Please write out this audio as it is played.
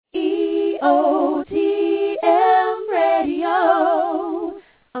AOTM Radio.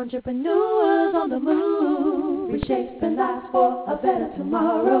 Entrepreneurs on the move, reshaping lives for a better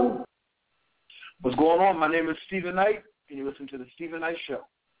tomorrow. What's going on? My name is Stephen Knight, and you listen to The Stephen Knight Show.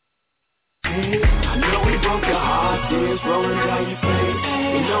 Hey, I know we broke your heart, tears rolling down your face.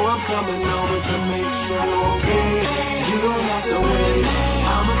 You know I'm coming over to make sure you're okay. You don't have to wait,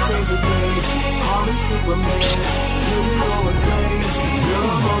 I'ma save the day. Call me Superman, you can go and play. Girl,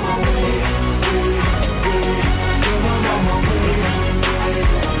 I'm on my way, girl, I'm on my way,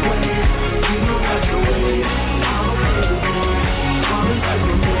 you don't have to wait, I'ma save the day. Call me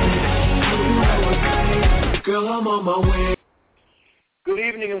Superman, you can go and play. Girl, I'm on my way. Good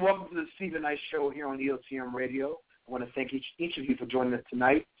evening and welcome to the Stephen Knight Show here on EOTM Radio. I want to thank each of you for joining us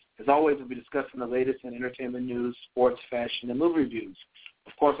tonight. As always, we'll be discussing the latest in entertainment news, sports, fashion, and movie reviews.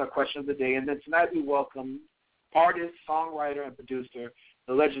 Of course, our question of the day. And then tonight we welcome artist, songwriter, and producer,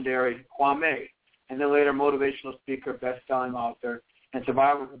 the legendary Kwame. And then later, motivational speaker, best-selling author, and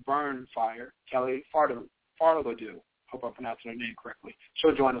survivor of the burn fire, Kelly Farlagou. Hope I'm pronouncing her name correctly.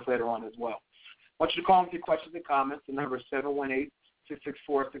 She'll join us later on as well. I want you to call with your questions and comments. The number is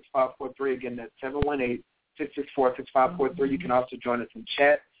 718-664-6543. Again, that's 718-664-6543. You can also join us in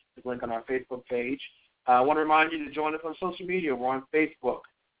chat. There's a link on our Facebook page. I want to remind you to join us on social media. We're on Facebook,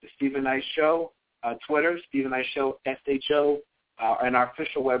 The Stephen Knight Show, Twitter, Stephen Knight Show, SHO, and our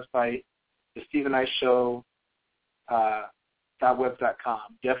official website, The Stephen Knight Show,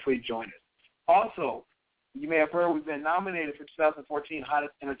 .web.com. Definitely join us. Also, you may have heard we've been nominated for 2014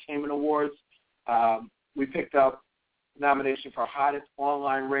 Hottest Entertainment Awards. We picked up nomination for Hottest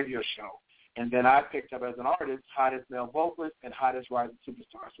Online Radio Show. And then I picked up as an artist, Hottest Male Vocalist and Hottest Rising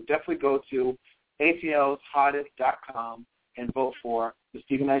Superstar. So definitely go to atlshottest.com and vote for The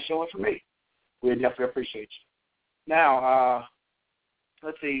Stephen Knight Show and for me. We definitely appreciate you. Now,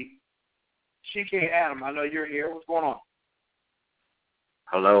 let's see. Chike Adam, I know you're here. What's going on?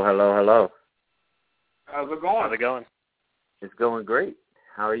 Hello. How's it going? How's it going? It's going great.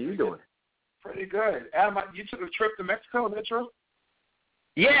 How are you doing? Pretty good. Adam, you took a trip to Mexico, is that true?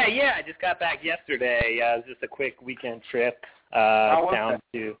 Yeah. I just got back yesterday. It was just a quick weekend trip down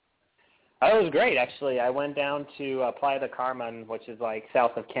to. Oh, it was great, actually. I went down to Playa del Carmen, which is like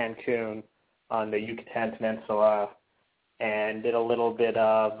south of Cancun on the Yucatan Peninsula, and did a little bit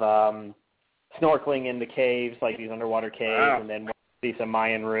of snorkeling in the caves, like these underwater caves, and then see some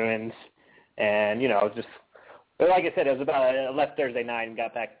Mayan ruins, and just. Like I said, it was I left Thursday night and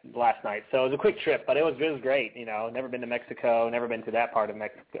got back last night. So it was a quick trip, but it was great. Never been to Mexico, never been to that part of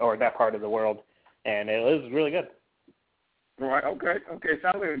Mexico or that part of the world, and it was really good. All right. Okay.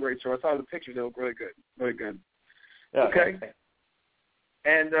 Sounds like a great show. I saw the pictures. They look really good. Really good. Yeah, okay.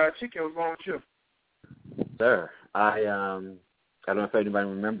 And Chike, what's wrong with you? Sir, I don't know if anybody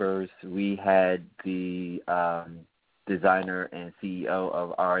remembers, we had the designer and CEO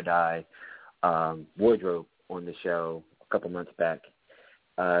of Aradai Wardrobe on the show a couple months back.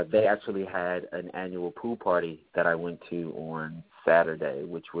 They actually had an annual pool party that I went to on Saturday,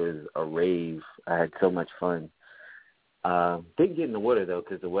 which was a rave. I had so much fun. Didn't get in the water, though,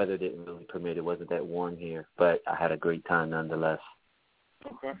 because the weather didn't really permit. It wasn't that warm here, but I had a great time nonetheless.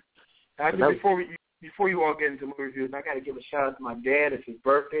 Okay. Actually, before you all get into movie reviews, I got to give a shout-out to my dad. It's his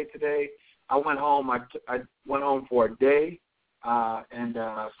birthday today. I went home. I went home for a day and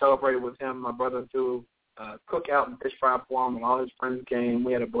celebrated with him. My brother threw cookout and fish fry for him, and all his friends came.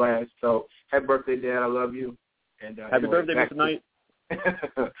 We had a blast. So happy birthday, Dad. I love you. And happy birthday, Mr. Knight.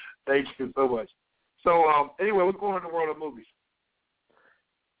 Thank you so much. So anyway, what's going on in the world of movies?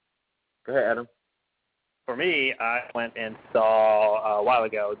 Go ahead, Adam. For me, I went and saw a while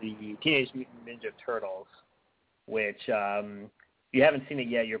ago the Teenage Mutant Ninja Turtles, which you haven't seen it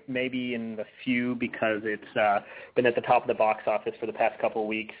yet. You're maybe in the few because it's been at the top of the box office for the past couple of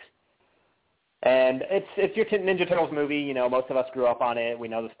weeks. And it's your Ninja Turtles movie. Most of us grew up on it. We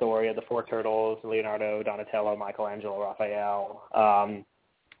know the story of the four turtles: Leonardo, Donatello, Michelangelo, Raphael,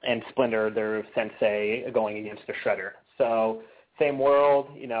 and Splinter, their sensei, going against the Shredder. So same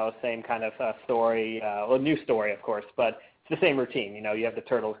world, same kind of story. New story, of course, but it's the same routine. You have the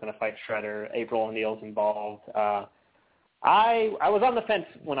turtles going to fight Shredder. April O'Neil's involved. I was on the fence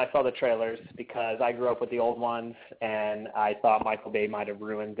when I saw the trailers because I grew up with the old ones, and I thought Michael Bay might have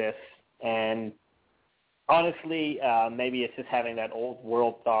ruined this. And honestly, maybe it's just having that old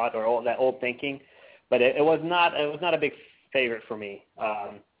world thought or that old thinking, but it was not a big favorite for me.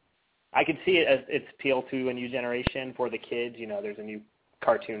 I could see it as its appeal to a new generation for the kids. There's a new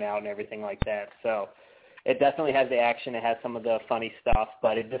cartoon out and everything like that. So it definitely has the action. It has some of the funny stuff,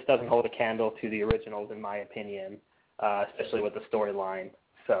 but it just doesn't hold a candle to the originals, in my opinion, especially with the storyline.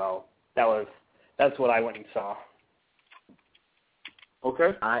 So that's what I went and saw.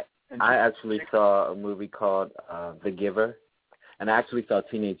 Okay. I actually saw a movie called The Giver, and I actually saw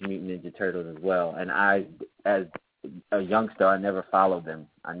Teenage Mutant Ninja Turtles as well. And I, as a youngster, I never followed them.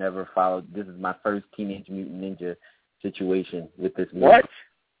 This is my first Teenage Mutant Ninja situation with this movie. What?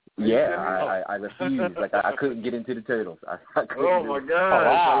 Yeah, I refused. Like, I couldn't get into the Turtles. I oh, my God.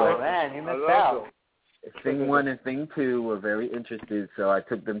 Oh, wow, man, you missed out. Thing 1 and Thing 2 were very interested, so I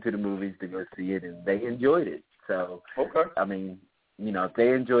took them to the movies to go see it, and they enjoyed it. So, okay. I mean, you know, if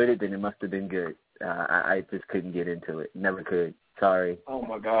they enjoyed it, then it must have been good. I just couldn't get into it. Never could. Sorry. Oh,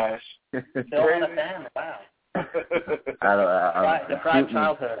 my gosh. Still on a fan? Wow. Deprived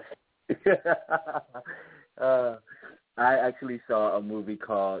childhood. I actually saw a movie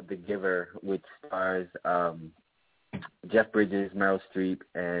called The Giver, which stars Jeff Bridges, Meryl Streep,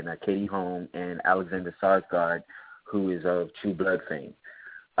 and Katie Holmes, and Alexander Skarsgård, who is of True Blood fame.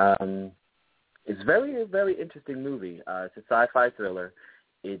 It's a very interesting movie. It's a sci-fi thriller.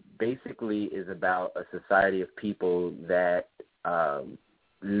 It basically is about a society of people that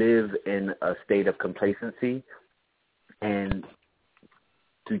live in a state of complacency, and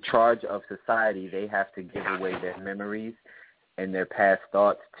through charge of society, they have to give away their memories and their past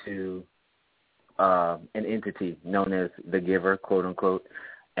thoughts to an entity known as the Giver, quote unquote,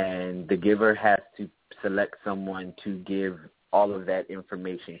 and the Giver has to select someone to give all of that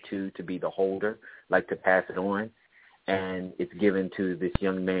information to be the holder, like to pass it on, and it's given to this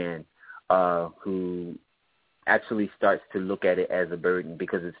young man who actually starts to look at it as a burden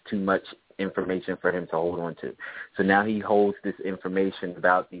because it's too much information for him to hold on to. So now he holds this information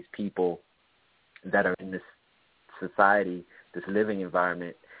about these people that are in this society, this living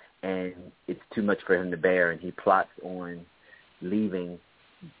environment, and it's too much for him to bear, and he plots on leaving,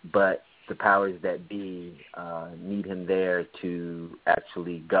 but the powers that be need him there to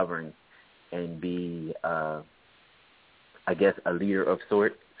actually govern and be, I guess, a leader of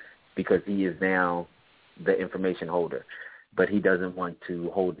sorts, because he is now the information holder. But he doesn't want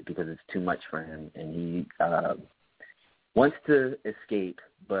to hold it because it's too much for him, and he wants to escape,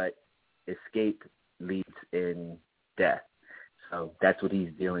 but escape leads in death. So that's what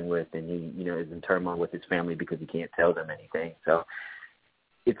he's dealing with, and he, you know, is in turmoil with his family because he can't tell them anything. So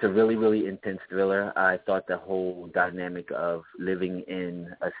it's a really, really intense thriller. I thought the whole dynamic of living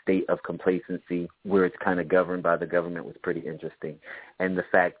in a state of complacency where it's kind of governed by the government was pretty interesting. And the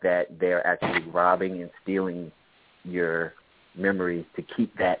fact that they're actually robbing and stealing your memories to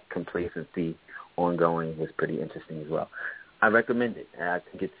keep that complacency ongoing was pretty interesting as well. I recommend it. I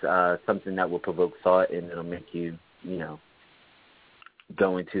think it's something that will provoke thought, and it'll make you, you know,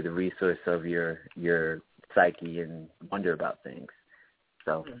 go into the resource of your psyche and wonder about things.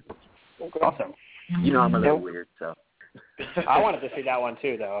 So, awesome. You know, I'm a little weird, so. I wanted to see that one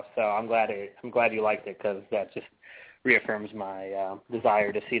too, though. So I'm glad you liked it, because that just reaffirms my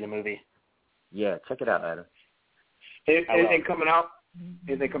desire to see the movie. Yeah, check it out, Adam. Anything coming out?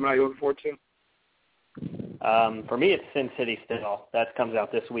 Anything coming out you're looking forward to? For me, it's Sin City still. That comes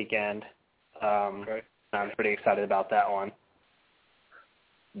out this weekend. Okay. I'm pretty excited about that one.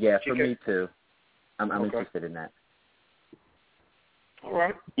 Yeah, for me too. I'm interested in that. All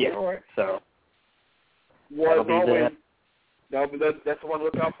right. Yeah. All right. So. That's the one to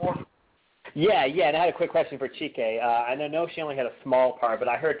look out for? Yeah, and I had a quick question for Chike. I know she only had a small part, but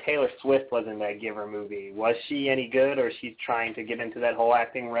I heard Taylor Swift was in that Giver movie. Was she any good, or is she trying to get into that whole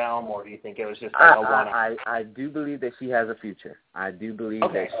acting realm, or do you think it was just like a one-off? I do believe that she has a future. I do believe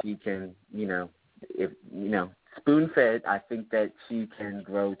that she can, spoon-fed, I think that she can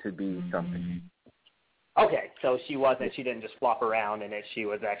grow to be something. Okay, so she didn't just flop around, and that she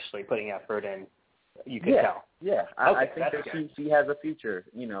was actually putting effort, and you could tell. Yeah, okay, I think that she has a future,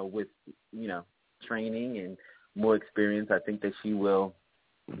 with, training and more experience. I think that she will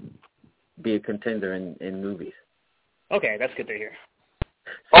be a contender in movies. Okay, that's good to hear.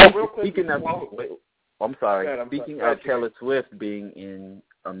 Speaking of, I'm sorry. Speaking of Taylor Swift being in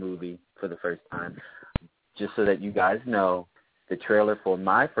a movie for the first time, just so that you guys know, the trailer for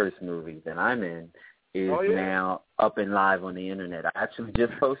my first movie that I'm in is now up and live on the internet. I actually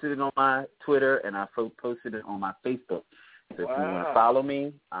just posted it on my Twitter, and I posted it on my Facebook. So if you want to follow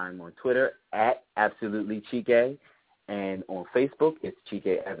me, I'm on Twitter at AbsolutelyChike, and on Facebook, it's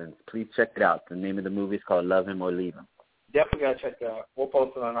Chike Evans. Please check it out. The name of the movie is called Love Him or Leave Him. Definitely got to check it out. We'll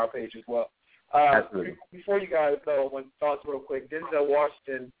post it on our page as well. Absolutely. Before you guys go, thoughts real quick, Denzel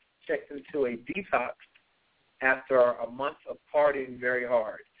Washington checked into a detox after a month of partying very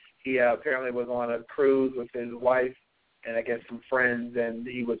hard. He apparently was on a cruise with his wife and I guess some friends, and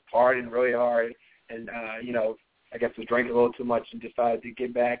he was partying really hard and, I guess, was drinking a little too much and decided to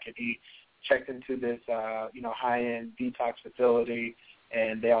get back. And he checked into this, high-end detox facility,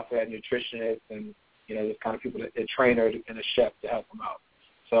 and they also had nutritionists and, this kind of people, a trainer and a chef to help him out.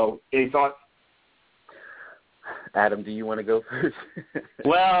 So, any thoughts? Adam, do you want to go first?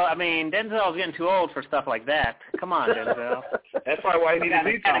 Well, I mean, Denzel's getting too old for stuff like that. Come on, Denzel. That's probably why he needs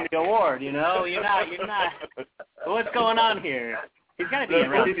a Academy Award, You're not. What's going on here? He's got to be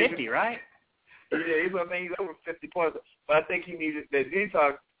around 50, right? Yeah, he's over 50 plus. But I think he needed that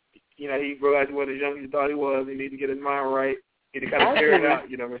detox. He realized he wasn't as young as he thought he was. He needed to get his mind right. He need to kind of figure it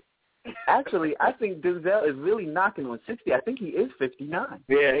out, Actually, I think Denzel is really knocking on 60. I think he is 59.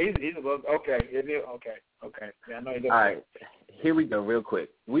 Yeah, he's above. Okay. Okay. Yeah, I know he's all right, here we go real quick.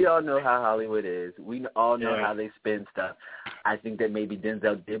 We all know how Hollywood is. We all know how they spin stuff. I think that maybe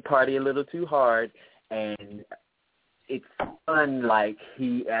Denzel did party a little too hard, and it's unlike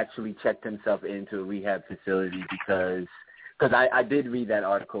he actually checked himself into a rehab facility because I did read that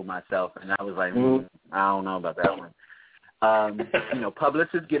article myself, and I was like, I don't know about that one.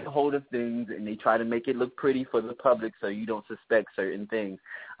 Publicists get a hold of things and they try to make it look pretty for the public so you don't suspect certain things.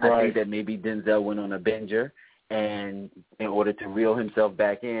 Right. I think that maybe Denzel went on a binger, and in order to reel himself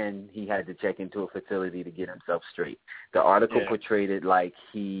back in, he had to check into a facility to get himself straight. The article portrayed it like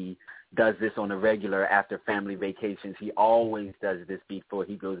he does this on a regular after family vacations. He always does this before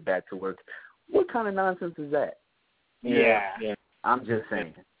he goes back to work. What kind of nonsense is that? Yeah. I'm just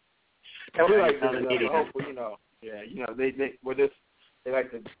saying. And we like hopefully, they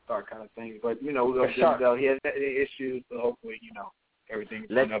like to start kind of things, but we go Denzel. He has issues, so hopefully, everything's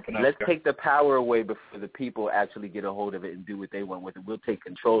up and up. Let's take the power away before the people actually get a hold of it and do what they want with it. We'll take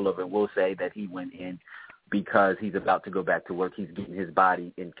control of it. We'll say that he went in because he's about to go back to work. He's getting his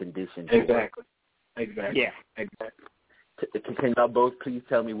body in condition. Exactly. Yeah. Exactly. Can y'all both please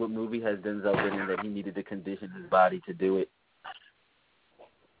tell me what movie has Denzel been in that he needed to condition his body to do it?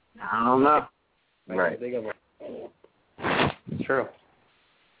 I don't know. Right. True.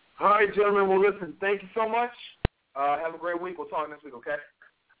 All right, gentlemen. Well, listen, thank you so much. Have a great week. We'll talk next week, okay?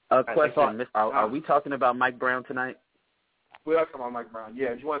 Question. Are we talking about Mike Brown tonight? We are talking about Mike Brown. Yeah,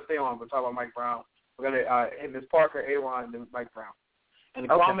 if you want to stay on, we'll talk about Mike Brown. We're going to Ms. Parker, Aaron, and Mike Brown. And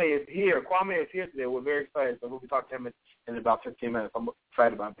Kwame is here. Kwame is here today. We're very excited. So we'll be talking to him in about 15 minutes. I'm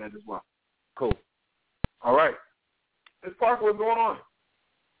excited about that as well. Cool. All right. Ms. Parker, what's going on?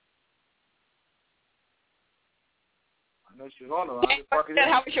 I know she's on the line. Ms. Parker,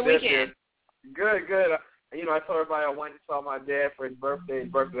 how was your weekend? Good. I told everybody I went and saw my dad for his birthday. His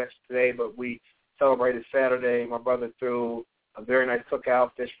birthday was today, but we celebrated Saturday. My brother threw a very nice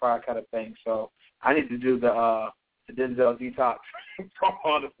cookout, fish fry kind of thing. So I need to do the Denzel detox from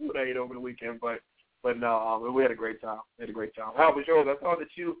all the food I ate over the weekend. But no, we had a great time. How was yours? I saw that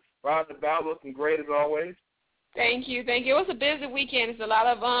you were out and about looking great as always. Thank you. It was a busy weekend. It's a lot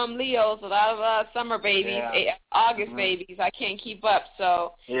of Leos, a lot of summer babies, August babies. I can't keep up.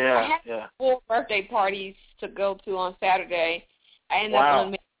 So I had 4 birthday parties to go to on Saturday. I ended up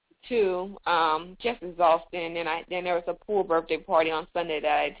on two, just exhausting. And then there was a pool birthday party on Sunday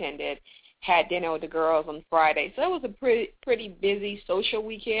that I attended. Had dinner with the girls on Friday. So it was a pretty busy social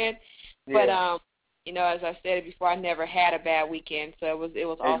weekend. But as I said before, I never had a bad weekend. So it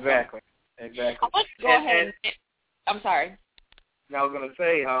was awesome. Exactly. I want to go ahead and I'm sorry. I was going to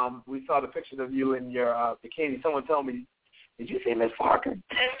say, we saw the pictures of you in your bikini. Someone told me, did you see Miss Parker?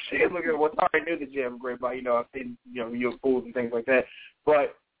 She is looking, well, I knew that you have a great body. I've seen, your foods and things like that.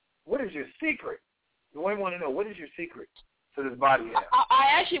 But what is your secret? You want to know, what is your secret to this body?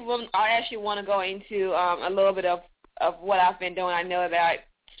 I actually want to go into a little bit of what I've been doing. I know that I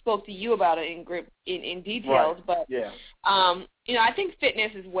spoke to you about it in details, but I think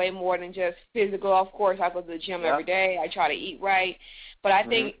fitness is way more than just physical. Of course, I go to the gym every day. I try to eat right, but I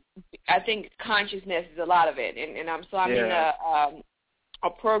think consciousness is a lot of it, and I'm in a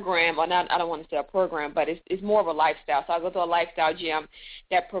program, or not. I don't want to say a program, but it's more of a lifestyle. So I go to a lifestyle gym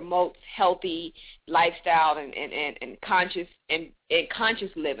that promotes healthy lifestyle and conscious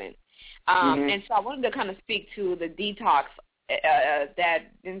living. And so I wanted to kind of speak to the detox that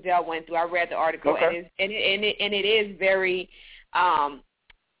Denzel went through. I read the article, and it is very, I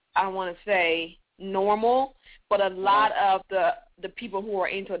don't want to say normal, but a lot of the people who are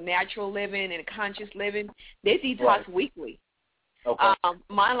into natural living and conscious living, they detox weekly. Okay.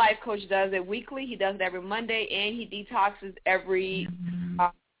 My life coach does it weekly. He does it every Monday, and he detoxes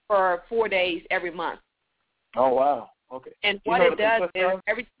for 4 days every month. Oh, wow. Okay. And what it does is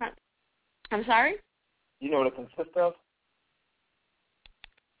every time. I'm sorry? You know what it consists of?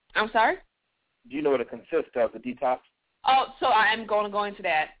 I'm sorry? Do you know what it consists of, the detox? Oh, so I am going to go into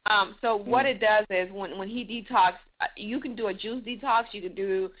that. So what it does is when he detox, you can do a juice detox. You can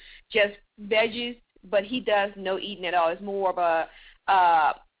do just veggies, but he does no eating at all. It's more of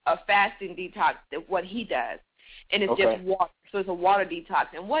a fasting detox than what he does, and it's just water. So it's a water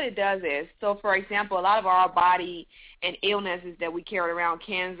detox. And what it does is, so for example, a lot of our body and illnesses that we carry around,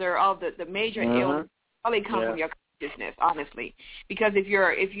 cancer, all the major illnesses, probably come from your consciousness, honestly. Because if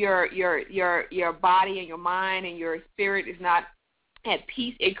your body and your mind and your spirit is not at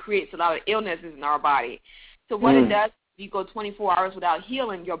peace, it creates a lot of illnesses in our body. So what it does, if you go 24 hours without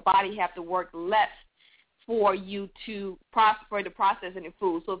healing, your body have to work less for you to process any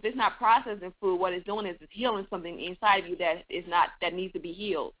food. So if it's not processing food, what it's doing is it's healing something inside of you that needs to be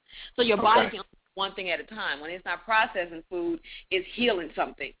healed. So your body can only do one thing at a time. When it's not processing food, it's healing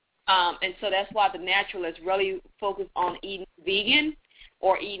something. And so that's why the naturalists really focus on eating vegan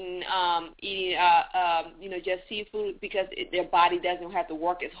or eating just seafood, because their body doesn't have to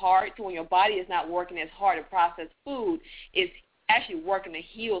work as hard. So when your body is not working as hard to process food, it's actually working to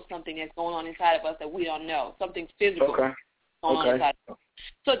heal something that's going on inside of us that we don't know, something physical going on inside of us.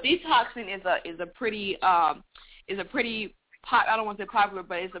 So detoxing is a pretty I don't want to say popular,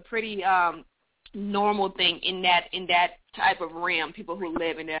 but it's a pretty normal thing in that type of realm, people who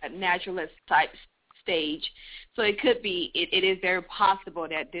live in that naturalist type stage. So it could be, it is very possible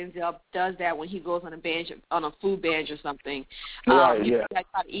that Denzel does that when he goes on a food binge or something. I try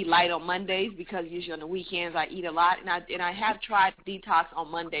to eat light on Mondays because usually on the weekends I eat a lot, and I have tried detox on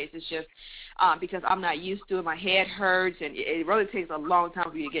Mondays. It's just because I'm not used to it. My head hurts, and it really takes a long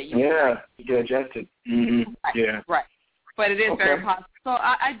time for you to get used to it. Yeah, you get adjusted. Mm-hmm. Right. Yeah. Right. But it is very possible. So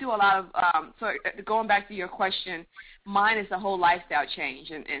I do a lot of, so going back to your question, mine is a whole lifestyle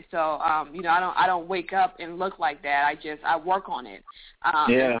change. And so, I don't wake up and look like that. I work on it.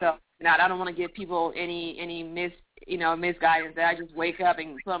 And so I don't want to give people any misguidance that I just wake up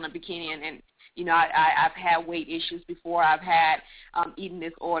and put on a bikini and I've had weight issues before. I've had eating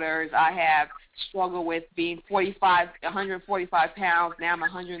disorders. I have struggled with being 145 pounds. Now I'm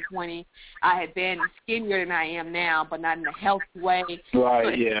 120. I had been skinnier than I am now, but not in a healthy way.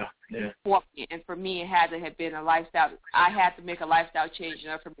 Right, so and for me, it had to have been a lifestyle. I had to make a lifestyle change in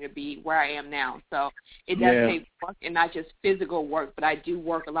order for me to be where I am now. So it does take work, and not just physical work, but I do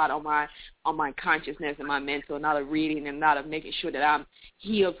work a lot on my consciousness and my mental, and a lot of reading and a lot of making sure that I'm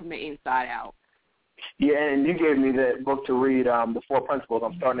healed from the inside out. Yeah, and you gave me that book to read, The 4 Principles.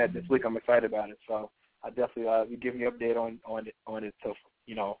 I'm starting that this week. I'm excited about it. So I definitely you give me an update on it. So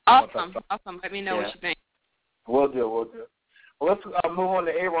Awesome. Let me know what you think. We'll do. Well, let's move on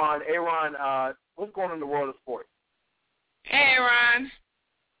to Aaron. Aaron, what's going on in the world of sports? Hey, Aaron.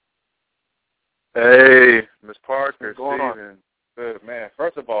 Hey, Miss Parker, what's going Steven. Good man.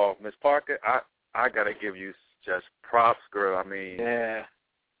 First of all, Miss Parker, I gotta give you just props, girl. I mean,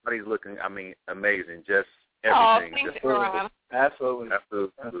 everybody's looking, amazing. Just everything. Oh, thanks, Aaron.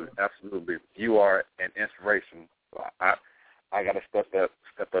 Absolutely. You are an inspiration. I gotta step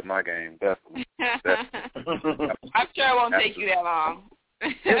up my game, definitely. I'm sure it won't take you that long.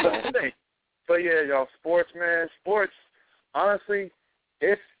 But yeah, y'all, sports, man. Sports, honestly,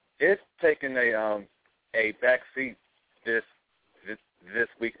 it's taking a back seat this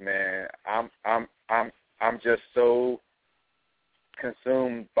week, man. I'm just so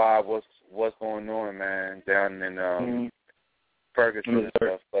consumed by what's going on, man, down in Ferguson and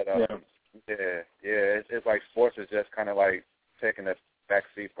stuff. But it's like sports is just kind of like taking a back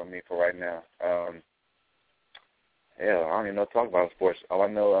seat for me for right now. I don't even know what to talk about sports. All I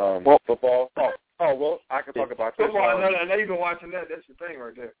know, football. Well, I can talk about football. I know you've been watching that. That's the thing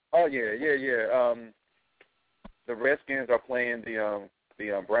right there. Oh yeah. The Redskins are playing the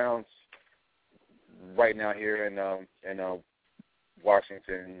Browns right now here in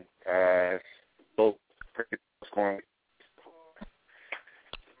Washington. Both pretty scoring.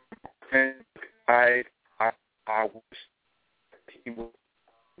 And I wish he would.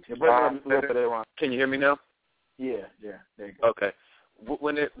 Can you hear me now? Yeah. There you go. Okay.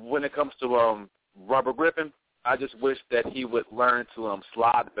 When it comes to Robert Griffin, I just wish that he would learn to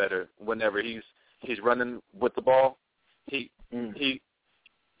slide better whenever he's running with the ball. He kind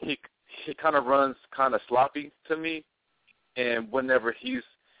of runs kind of sloppy to me, and whenever he's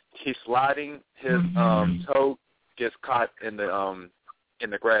sliding, his toe gets caught in the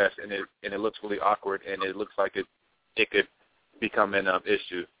grass, and it looks really awkward, and it looks like it could become an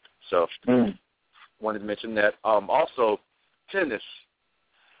issue. So wanted to mention that. Also, tennis.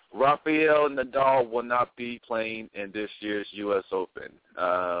 Rafael Nadal will not be playing in this year's U.S. Open.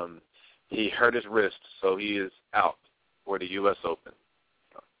 He hurt his wrist, so he is out for the U.S. Open.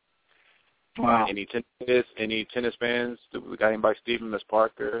 Wow. Any tennis fans? We got anybody? Stephen, Miss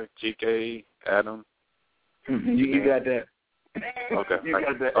Parker, GK, Adam. You got that. Okay. You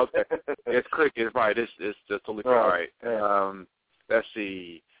got that. Okay. It's quick. It's right. It's just totally fair. All right. Yeah. Let's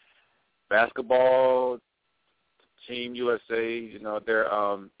see. Basketball, Team USA. You know, they're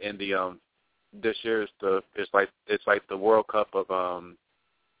in the this year it's like the World Cup of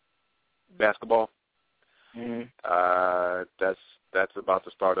basketball. Mm-hmm. That's about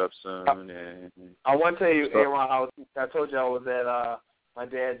to start up soon. And I want to tell you, Aaron, I told you I was at my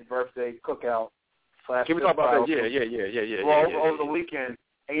dad's birthday cookout. Can we talk about that? Yeah. Well, over the weekend,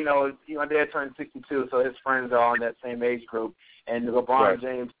 and, you know, my dad turned 62, so his friends are all in that same age group. And LeBron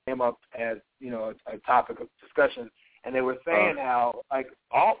James came up as, you know, a topic of discussion. And they were saying how, like,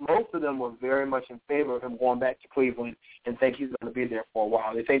 most of them were very much in favor of him going back to Cleveland and think he's going to be there for a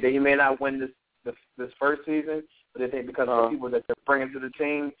while. They think that he may not win this first season, but they think because of the people that they're bringing to the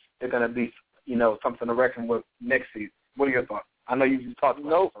team, they're going to be, you know, something to reckon with next season. What are your thoughts? I know you've talked about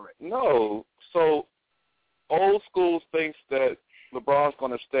this already. No. So, old school thinks that LeBron's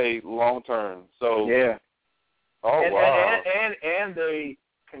going to stay long term. So yeah. Oh, wow. And they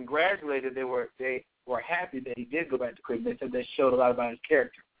congratulated. They were happy that he did go back to Cleveland. They said that showed a lot about his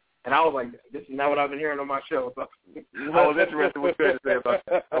character. And I was like, this is not what I've been hearing on my show. So I was interested in what you had to say about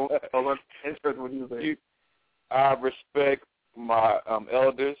that. I was interested in what you said. I respect my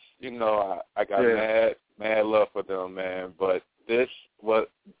elders. You know, I got mad love for them, man. But this, what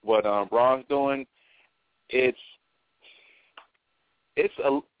Bron's doing, it's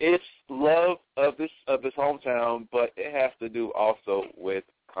love of this hometown, but it has to do also with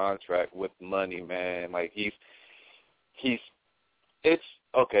contract, with money, man. Like it's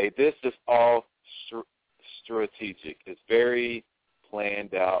okay. This is all strategic. It's very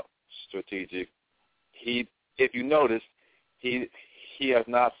planned out, strategic. If you notice, he has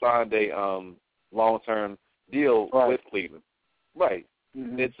not signed a long-term deal with Cleveland. Right.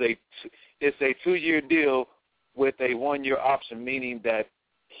 Mm-hmm. It's a 2-year deal with a 1-year option, meaning that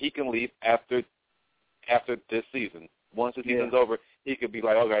he can leave after this season. Once the season's over, he could be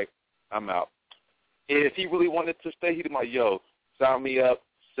like, okay, I'm out. If he really wanted to stay, he'd be like, yo, sign me up,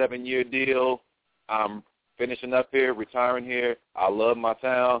 7-year deal. I'm finishing up here, retiring here. I love my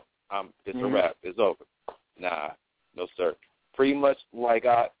town. It's a wrap. It's over. Nah, no, sir. Pretty much like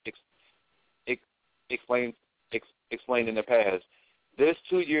I explained in the past, this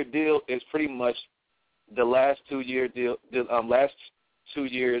 2-year deal is pretty much the last 2-year deal, last 2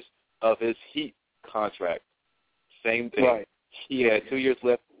 years of his Heat contract. Same thing. Right. He had 2 years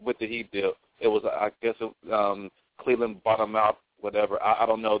left with the Heat deal. It was, I guess, Cleveland bought him out. Whatever. I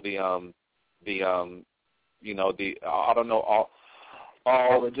don't know I don't know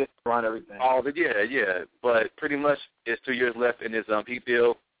all just around everything. Yeah. But pretty much, it's 2 years left in his Heat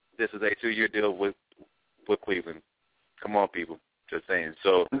deal. This is a 2-year deal with Cleveland. Come on, people. Just saying.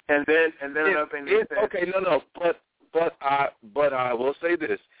 So and then another thing. Okay, no. But I will say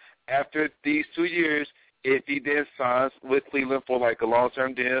this: after these 2 years, if he then signs with Cleveland for like a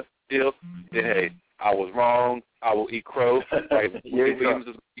long-term deal, then hey, I was wrong. I will eat crow. Like Williams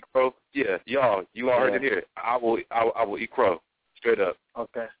is eat crow. Yeah, you all heard it here. I will eat crow. Straight up.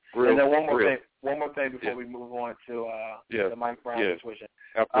 Okay. Real, and then one real. more thing before we move on to the Mike Brown situation.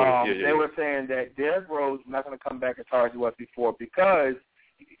 Absolutely. They were saying that Derrick Rose is not going to come back as hard as he was before because,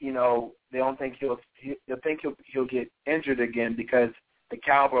 you know, they don't think he'll get injured again because the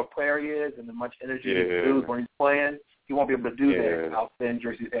caliber of player he is and the much energy he exudes when he's playing, he won't be able to do that without the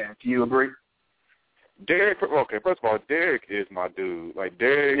injuries he's had. Do you agree? Derrick, okay, first of all, Derrick is my dude. Like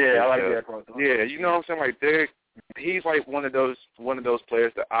Derrick. Yeah, I like Derrick Rose. Yeah, you know what I'm saying? Like Derrick, he's like one of those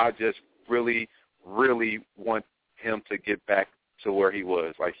players that I just really, really want him to get back to where he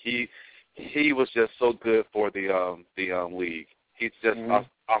was. Like he was just so good for the league. He's just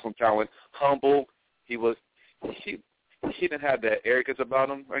awesome talent, humble. He didn't have that arrogance about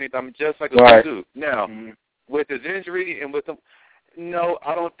him or anything. I mean, just like a good dude. Now, with his injury and with him, no,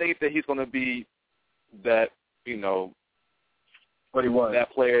 I don't think that he's going to be that, you know, what he was,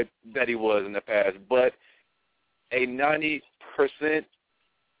 that player that he was in the past. But a 90%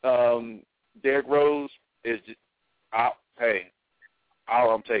 Derrick Rose is just, I'll take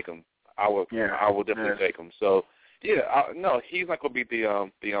him. I will definitely take him. So no, he's not gonna be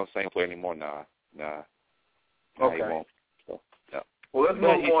the same player anymore. Nah. Okay. He won't. So, no. Well, let's move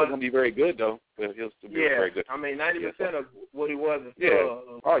on. He's still gonna be very good though. But he'll still be very good. I mean, 90% of what he was is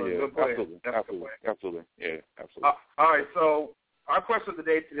still a good player. Absolutely. Yeah, absolutely. All right, so our question of the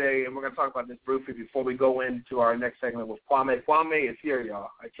day today, and we're going to talk about this briefly before we go into our next segment with Kwame. Kwame is here, y'all.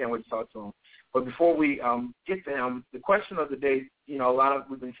 I can't wait to talk to him. But before we get to him, the question of the day, you know, a lot of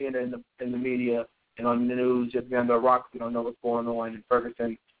we've been seeing it in the media and on the news. Just under a rock, we don't know what's going on in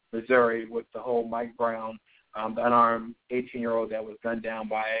Ferguson, Missouri, with the whole Mike Brown, the unarmed 18-year-old that was gunned down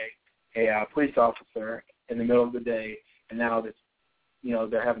by a police officer in the middle of the day, and now this, you know,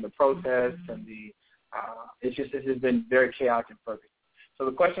 they're having the protests and it has been very chaotic in Ferguson. So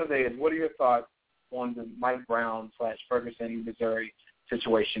the question today is, what are your thoughts on the Mike Brown / Ferguson, Missouri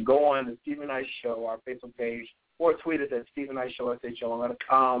situation? Go on the Stephen Knight Show, our Facebook page, or tweet us at Stephen Knight Show, SHO. And let us,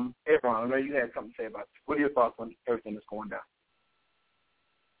 hey, Ron, I know you had something to say about it. What are your thoughts on everything that's going down?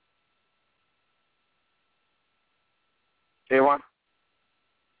 Hey, Ron?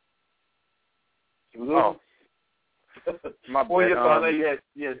 Oh. My what are your thoughts?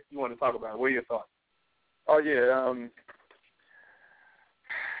 Yes, you want to talk about it. What are your thoughts? Oh, yeah.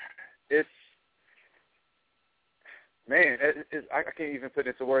 It's, man, I can't even put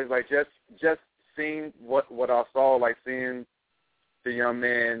it into words. Like, just seeing what I saw, like seeing the young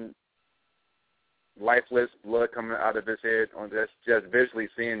man lifeless, blood coming out of his head, on just visually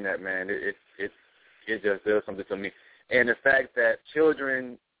seeing that, man, it just does something to me. And the fact that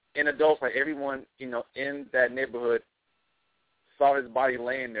children and adults, like everyone, you know, in that neighborhood saw his body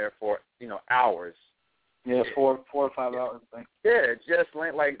laying there for, you know, hours. Yeah, 4 or 5 hours, I think. Yeah, just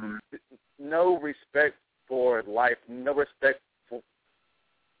like no respect for life, no respect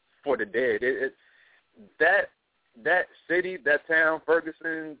for the dead. That city, that town,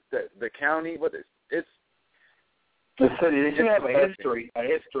 Ferguson, the county, it's the city. They should have a history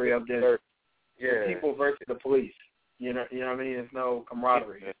of this. Yeah, the people versus the police. You know what I mean? There's no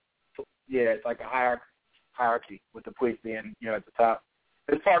camaraderie. Yeah, it's like a hierarchy with the police being, you know, at the top.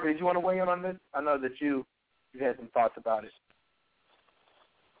 Ms. Parker, did you want to weigh in on this? I know that you had some thoughts about it.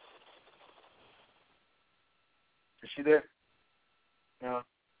 Is she there? No.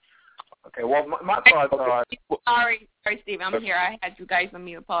 Okay. Well, my thoughts are. Sorry, Steve. I'm here. I had you guys on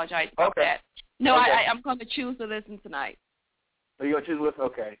mute. Apologize about that. No, okay. I'm going to choose to listen tonight. So you're going to choose to listen?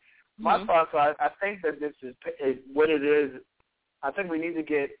 Okay. My thoughts are, I think that this is what it is. I think we need to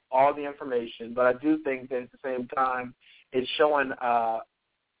get all the information, but I do think that at the same time it's showing a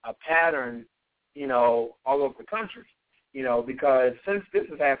pattern, you know, all over the country, you know, because since this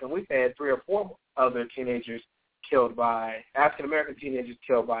has happened, we've had 3 or 4 other teenagers killed by, African-American teenagers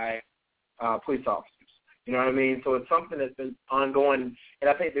killed by police officers. You know what I mean? So it's something that's been ongoing. And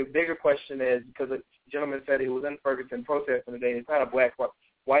I think the bigger question is, because the gentleman said he was in Ferguson protesting today, it's not a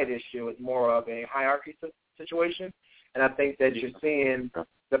black-white issue. It's more of a hierarchy situation. And I think that you're seeing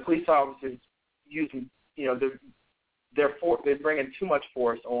the police officers using, you know, they're bringing too much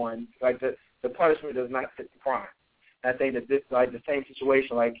force on. Like the punishment does not fit the crime. And I think that this, like the same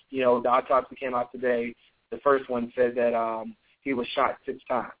situation, like, you know, the autopsy came out today. The first one said that he was shot 6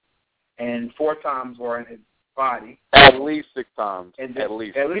 times, and 4 times were in his body. At least 6 times. And at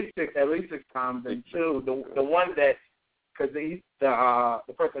least 6 times. And 2, the one that, because the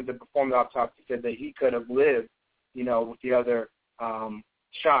person that performed the autopsy said that he could have lived, you know, with the other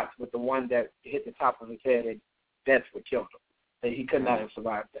shots, with the one that hit the top of his head, and that's what killed him. That he could not have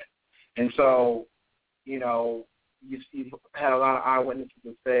survived that. And so, you know, you had a lot of eyewitnesses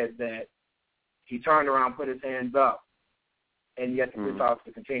that said that he turned around, put his hands up, and yet the police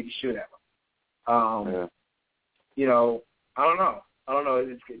officer continued to shoot at him. You know, I don't know.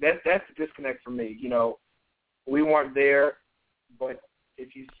 That's the disconnect for me. You know, we weren't there, but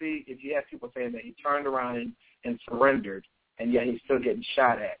if you have people saying that he turned around and surrendered, and yet he's still getting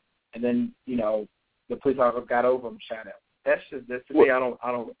shot at, and then, you know, the police officer got over him and shot at him. To me, I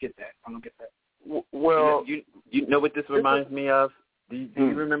don't get that. I don't get that. Well, you know what this reminds me of? Do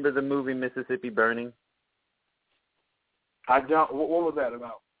you remember the movie Mississippi Burning? I don't. What was that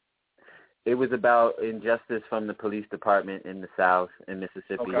about? It was about injustice from the police department in the South in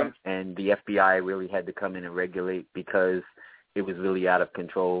Mississippi, and the FBI really had to come in and regulate because it was really out of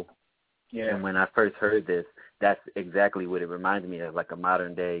control. Yeah. And when I first heard this, that's exactly what it reminded me of, like a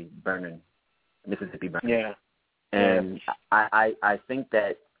modern-day burning, Mississippi burning. Yeah. And I think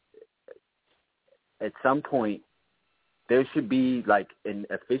that at some point there should be like an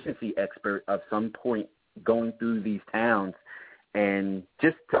efficiency expert of some point going through these towns and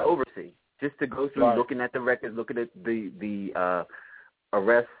just to oversee, just to go through looking at the records, looking at the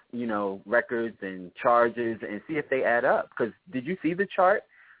arrest, you know, records and charges and see if they add up. Because did you see the chart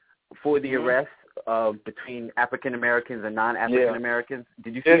for the arrests between African Americans and non-African Americans?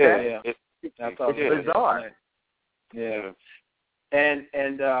 Did you see that? Yeah. It's bizarre. Yeah. And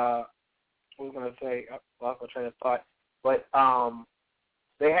what was I going to say? I lost my train of thought. But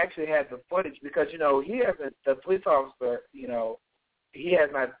they actually had the footage because, you know, the police officer, you know, he has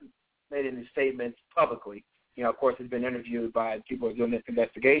not made any statements publicly. You know, of course, he's been interviewed by people who are doing this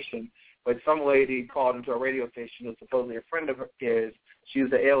investigation. But some lady called into a radio station who's supposedly a friend of his. She was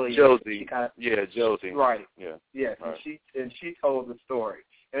the alien. Josie. Josie. Right. Yeah. Yes, right. and she told the story.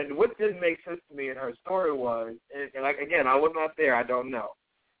 And what didn't make sense to me in her story was, and like again, I was not there, I don't know.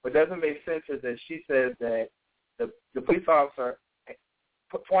 What doesn't make sense is that she says that the police officer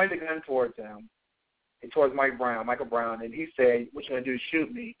pointed a gun towards him, towards Michael Brown, and he said, "What you gonna do?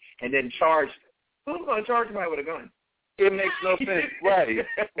 Shoot me?" And then charged him. Who's gonna charge somebody with a gun? It makes no sense, right?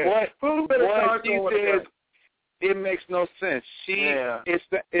 What she says, it makes no sense.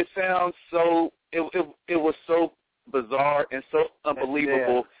 It sounds so. It was so bizarre and so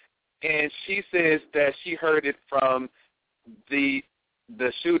unbelievable. Yeah. And she says that she heard it from the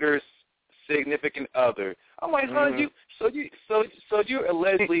shooter's significant other. I'm like, you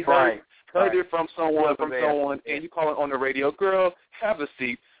allegedly heard it from someone, and you call it on the radio. Girl, have a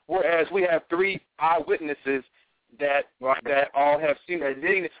seat. Whereas we have 3 eyewitnesses that all have seen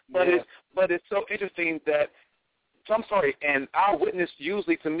it. But it's so interesting that, so I'm sorry, an eyewitness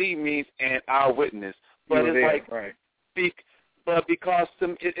usually to me means an eyewitness. But it's but because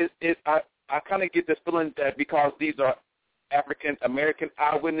I kind of get this feeling that because these are African American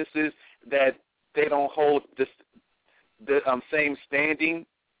eyewitnesses, that they don't hold the same standing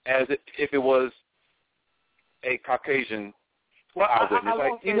as if it was a Caucasian. Well, I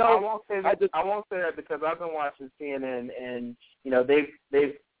won't say that because I've been watching CNN, and you know they've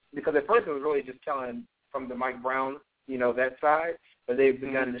because at first it was really just telling from the Mike Brown, you know, that side, but they've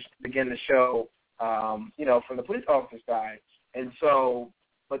begun to show, you know, from the police officer side, and so,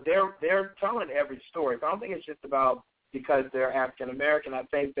 but they're telling every story. So I don't think it's just about because they're African American. I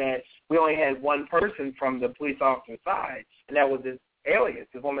think that we only had one person from the police officer side, and that was this alias,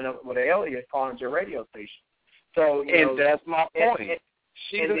 this woman with an alias calling to a radio station. So, that's my point.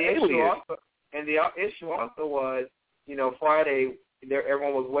 She's an alien. And the issue also was, you know, Friday,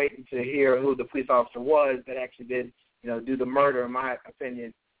 everyone was waiting to hear who the police officer was that actually did, you know, do the murder, in my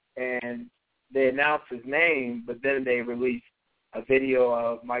opinion. And they announced his name, but then they released a video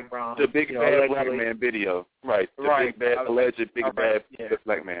of Mike Brown. The big bad black man video. Right. Big bad, alleged big bad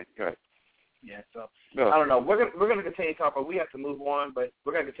black man. Right. Yeah, so I don't know. We're gonna continue to talk, but we have to move on. But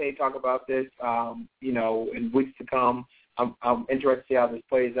we're gonna continue to talk about this, you know, in weeks to come. I'm interested to see how this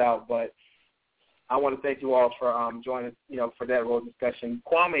plays out. But I want to thank you all for joining, you know, for that little discussion.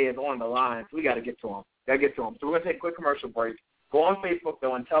 Kwame is on the line, so we got to get to him. So we're gonna take a quick commercial break. Go on Facebook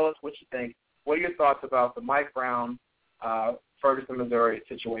though and tell us what you think. What are your thoughts about the Mike Brown, Ferguson, Missouri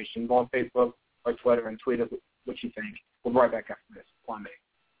situation? Go on Facebook or Twitter and tweet us what you think. We'll be right back after this. Kwame.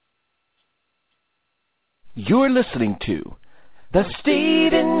 You're listening to the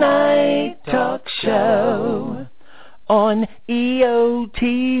Steven Knight Talk Show on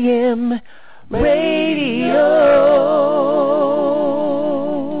EOTM Radio.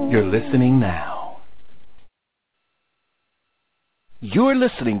 You're listening now. You're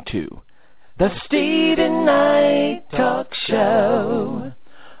listening to the Steven Knight Talk Show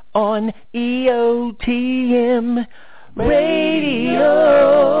on EOTM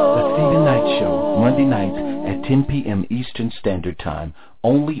Radio. The Steven Knight Show, Monday nights at 10 p.m. Eastern Standard Time,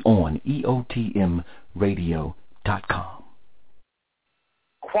 only on EOTMRadio.com.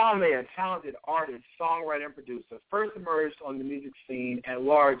 Kwame, a talented artist, songwriter, and producer, first emerged on the music scene at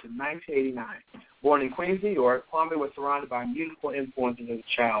large in 1989. Born in Queens, New York, Kwame was surrounded by musical influences as a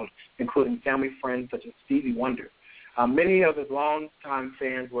child, including family friends such as Stevie Wonder. Many of his longtime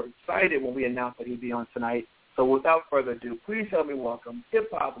fans were excited when we announced that he'd be on tonight. So without further ado, please help me welcome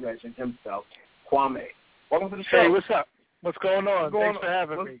hip-hop legend himself, Kwame. Welcome to the show. Hey, what's up? What's going on? Thanks for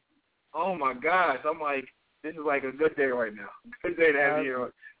having me. Oh, my gosh. I'm like, this is like a good day right now. Good day to have you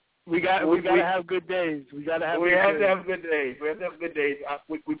here. We got to have good days. We have to have good days.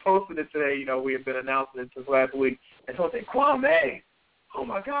 We posted it today. You know, we have been announcing it since last week. And so I said, Kwame, oh,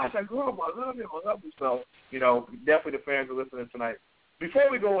 my gosh, I grew up. I love him. So, you know, definitely the fans are listening tonight. Before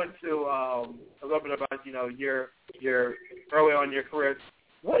we go into a little bit about, you know, your early on in your career,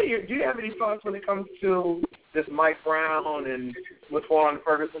 do you have any thoughts when it comes to this Mike Brown and what's going on in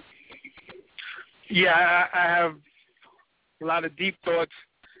Ferguson? Yeah, I have a lot of deep thoughts,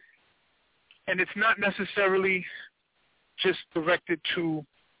 and it's not necessarily just directed to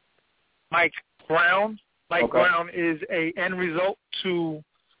Mike Brown. Mike Brown is an end result to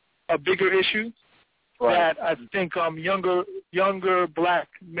a bigger issue that I think younger black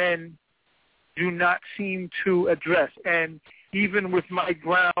men do not seem to address. And even with Mike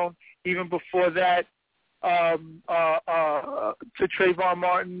Brown, even before that, to Trayvon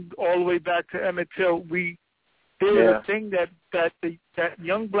Martin, all the way back to Emmett Till. There's a thing that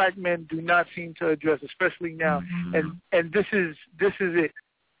young black men do not seem to address, especially now, and this is it.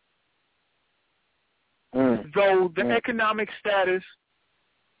 Though the economic status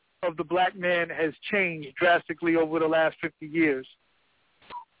of the black man has changed drastically over the last 50 years,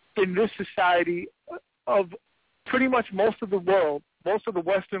 in this society of pretty much most of the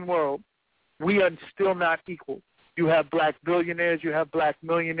Western world, we are still not equal. You have black billionaires, you have black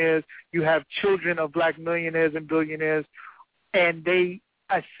millionaires, you have children of black millionaires and billionaires, and they,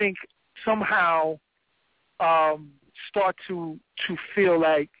 I think, somehow start to feel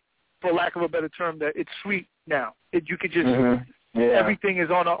like, for lack of a better term, that it's sweet now. You could just everything is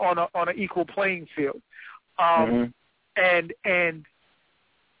on an equal playing field, and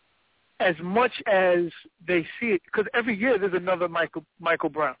as much as they see it, because every year there's another Michael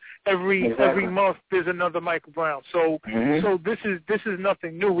Brown. Every month there's another Michael Brown. So this is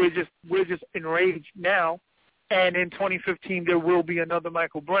nothing new. We're just enraged now, and in 2015 there will be another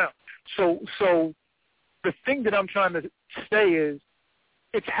Michael Brown. So the thing that I'm trying to say is,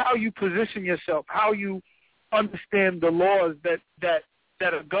 it's how you position yourself, how you understand the laws that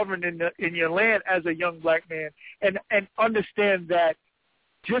are governed in your land as a young black man, and understand that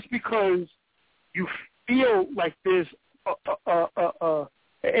just because you feel like there's a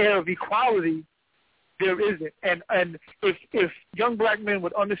air of equality, there isn't. And if young black men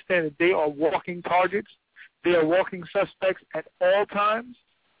would understand that they are walking targets, they are walking suspects at all times,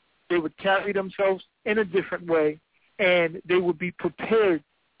 they would carry themselves in a different way, and they would be prepared.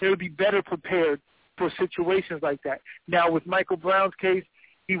 They would be better prepared for situations like that. Now, with Michael Brown's case,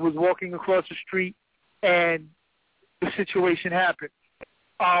 he was walking across the street, and the situation happened.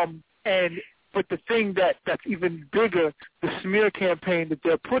 But the thing that's even bigger, the smear campaign that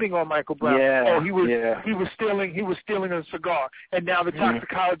they're putting on Michael Brown. He was stealing a cigar, and now the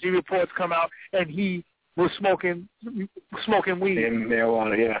toxicology reports come out, and he was smoking weed and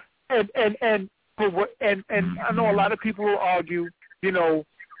marijuana. And I know a lot of people will argue, you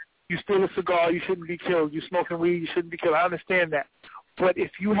steal a cigar, you shouldn't be killed. You smoking weed, you shouldn't be killed. I understand that, but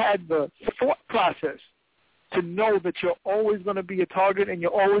if you had the thought process to know that you're always going to be a target and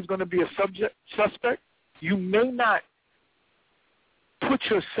you're always going to be a suspect, you may not put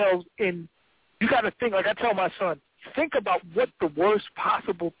yourselves in. You got to think, like I tell my son, think about what the worst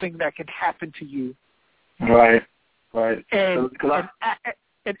possible thing that can happen to you. Right. And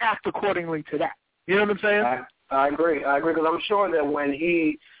act accordingly to that. You know what I'm saying? I agree because I'm sure that when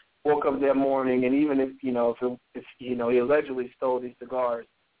he woke up that morning, and even if he allegedly stole these cigars,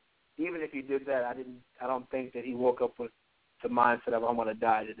 even if he did that, I don't think that he woke up with the mindset of I'm going to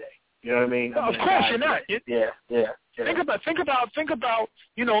die today. You know what I mean? Of course you're not. Yeah. Think about,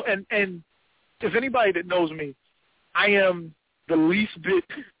 and if anybody that knows me, I am the least bit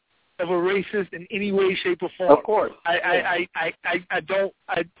of a racist in any way, shape, or form. Of course. I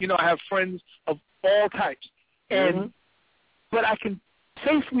have friends of all types, but I can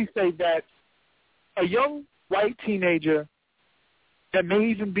safely say that a young white teenager that may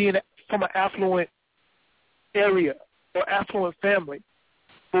even be from an affluent area or affluent family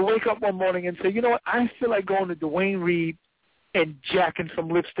will wake up one morning and say, you know what, I feel like going to Dwayne Reed and jacking some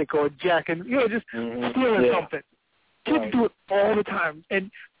lipstick or jacking, just stealing something. Kids do it all the time. And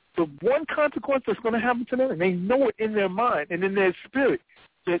the one consequence that's going to happen to them, and they know it in their mind and in their spirit,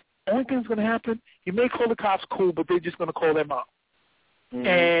 that the only thing that's going to happen, you may call the cops cool, but they're just going to call their mom.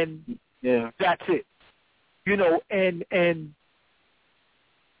 And that's it. They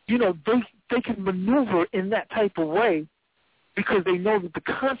can maneuver in that type of way because they know that the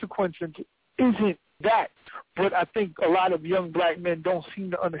consequence isn't that. But I think a lot of young black men don't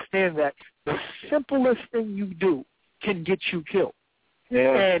seem to understand that the simplest thing you do can get you killed.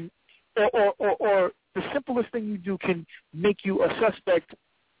 And or the simplest thing you do can make you a suspect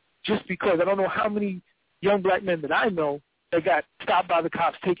just because. I don't know how many young black men that I know that got stopped by the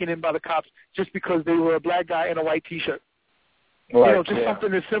cops, taken in by the cops, just because they were a black guy in a white T-shirt. Right,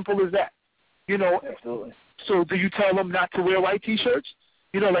 something as simple as that. Absolutely. So do you tell them not to wear white T-shirts?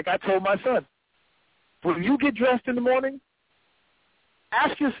 Like I told my son, when you get dressed in the morning,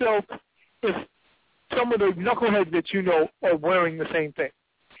 ask yourself if some of the knuckleheads that you know are wearing the same thing.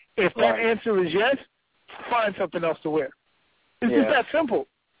 If that answer is yes, find something else to wear. It's just that simple.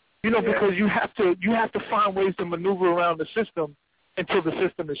 Because you have to find ways to maneuver around the system until the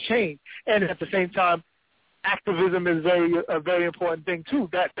system is changed. And at the same time, activism is a very important thing too.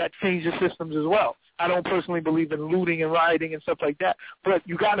 That changes systems as well. I don't personally believe in looting and rioting and stuff like that, but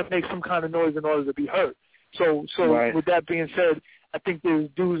you got to make some kind of noise in order to be heard. So with that being said, I think there's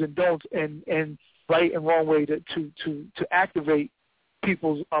do's and don'ts, and right and wrong way to activate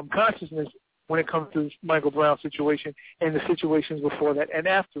people's consciousness when it comes to Michael Brown's situation and the situations before that and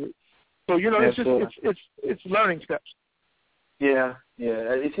after it. So it's just it's learning steps. Yeah.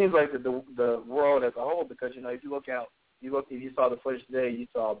 It seems like the world as a whole, because if you saw the footage today, you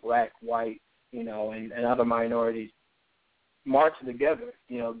saw black, white, and other minorities marching together,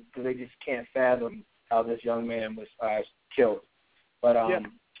 because they just can't fathom how this young man was killed. But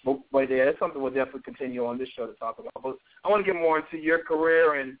that's something we'll definitely continue on this show to talk about. But I want to get more into your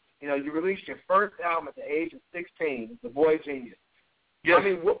career, and you released your first album at the age of 16, The Boy Genius. Yes. I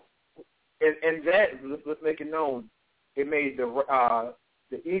mean, and that, let's make it known, it made the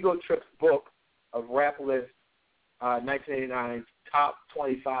Ego Trips book of Rap List 1989's top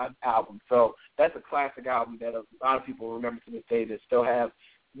 25 album. So that's a classic album that a lot of people remember to this day that still have.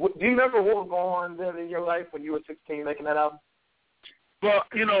 Do you remember what was going on then in your life when you were 16 making that album? Well,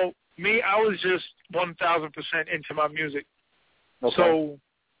 me, I was just 1,000% into my music. Okay. So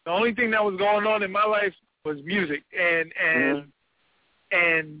the only thing that was going on in my life was music and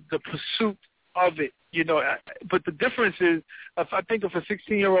the pursuit of it. But the difference is, I think if a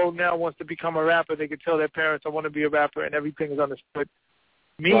 16-year-old now wants to become a rapper, they could tell their parents, I want to be a rapper, and everything is understood.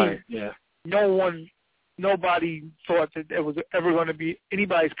 Me, right. Yeah. Nobody thought that it was ever going to be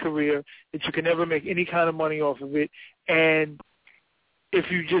anybody's career, that you can ever make any kind of money off of it. And if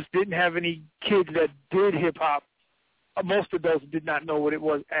you just didn't have any kids that did hip-hop, most adults did not know what it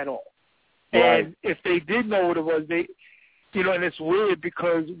was at all. Right. And if they did know what it was, they, and it's weird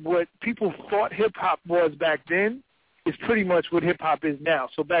because what people thought hip-hop was back then is pretty much what hip-hop is now.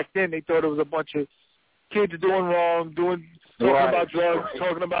 So back then they thought it was a bunch of kids doing wrong, talking about drugs,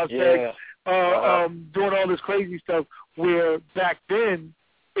 talking about sex, doing all this crazy stuff, where back then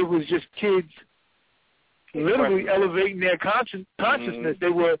it was just kids literally elevating their consciousness. They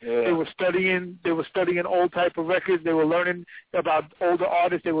were studying old type of records. They were learning about older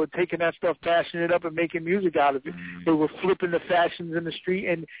artists. They were taking that stuff, bashing it up, and making music out of it. They were flipping the fashions in the street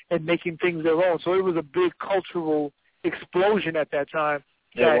and making things their own. So it was a big cultural explosion at that time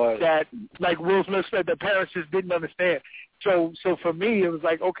that like Will Smith said, the parents just didn't understand. So for me, it was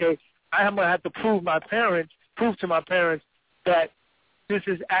like, okay, I'm gonna have to prove to my parents that this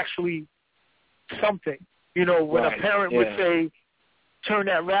is actually something. When a parent would say, turn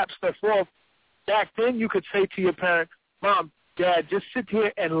that rap stuff off, back then you could say to your parent, Mom, Dad, just sit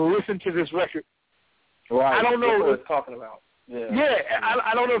here and listen to this record. Right. I don't know what it's talking about. Yeah,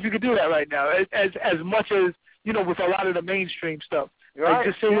 I don't know if you could do that right now, as much as, with a lot of the mainstream stuff. Right. Like,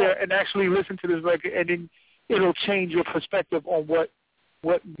 just sit here and actually listen to this record, and then it'll change your perspective on what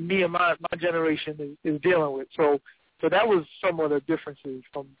me and my generation is dealing with. So that was some of the differences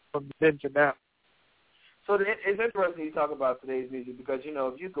from then to now. So it's interesting you talk about today's music because,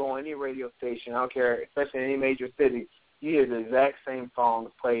 if you go on any radio station, I don't care, especially in any major city, you hear the exact same songs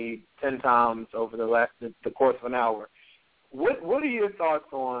played 10 times over the course of an hour. What are your thoughts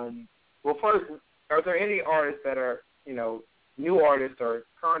on, well, first, are there any artists that are, new artists or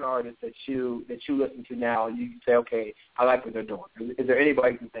current artists that you listen to now and you can say, okay, I like what they're doing? Is there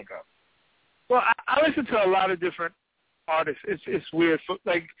anybody you can think of? Well, I listen to a lot of different artists. It's weird.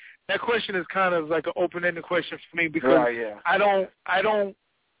 Like, that question is kind of like an open-ended question for me because I don't.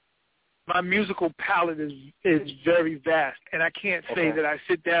 My musical palette is very vast, and I can't say that I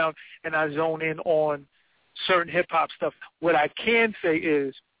sit down and I zone in on certain hip-hop stuff. What I can say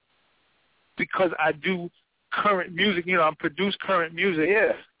is, because I do current music, I produce current music,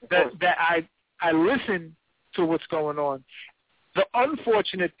 that I listen to what's going on. The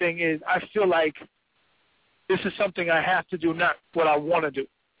unfortunate thing is I feel like this is something I have to do, not what I want to do.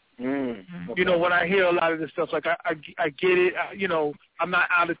 When I hear a lot of this stuff, like I get it, I'm not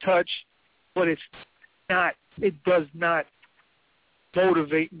out of touch, but it does not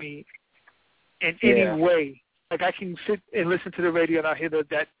motivate me in any way. Like, I can sit and listen to the radio and I hear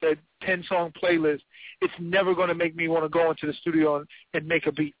that 10-song playlist. It's never going to make me want to go into the studio and make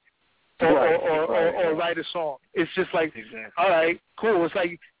a beat or write a song. It's just like, all right, cool. It's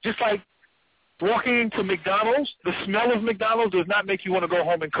like, just like walking into McDonald's, the smell of McDonald's does not make you want to go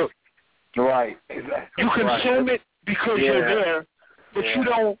home and cook. Right, exactly. You consume it because you're there, but you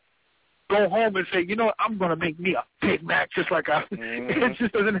don't go home and say, I'm going to make me a Big Mac just like it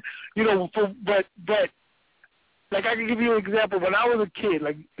just doesn't, but like, I can give you an example. When I was a kid,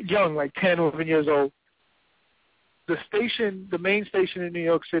 like young, like 10 or 11 years old, the main station in New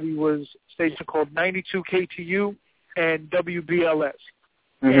York City was a station called 92 KTU and WBLS.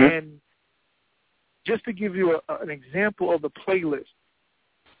 And just to give you an example of the playlist,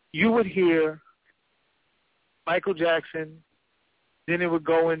 you would hear Michael Jackson, then it would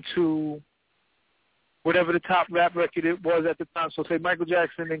go into whatever the top rap record it was at the time. So say Michael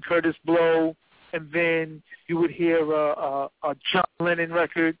Jackson and Curtis Blow, and then you would hear a John Lennon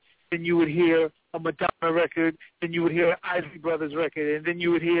record, then you would hear a Madonna record, then you would hear an Isley Brothers record, and then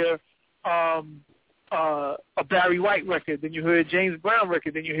you would hear a Barry White record, then you hear a James Brown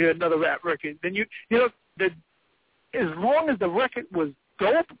record, then you hear another rap record. Then as long as the record was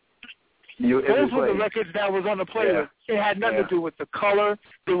dope, those were the records that was on the playlist. Yeah. It had nothing to do with the color.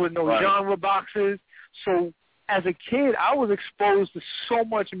 There were no genre boxes. So as a kid, I was exposed to so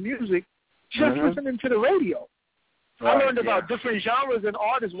much music just listening to the radio. I learned about different genres and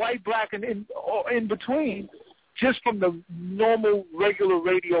artists, white, black, and in between, just from the normal, regular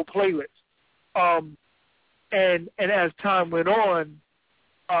radio playlist. And as time went on,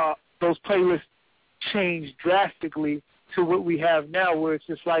 those playlists changed drastically to what we have now, where it's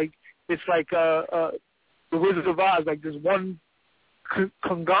just like the Wizard of Oz, like this one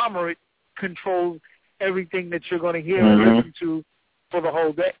conglomerate controls everything that you're going to hear and listen to for the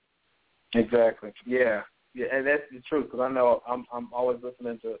whole day. Exactly. Yeah, and that's the truth, because I know I'm always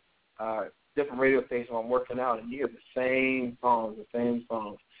listening to different radio stations when I'm working out, and you hear the same songs.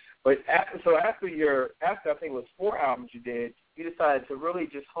 But after I think it was 4 albums you did, you decided to really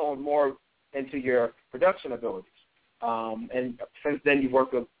just hone more into your production abilities. And since then, you've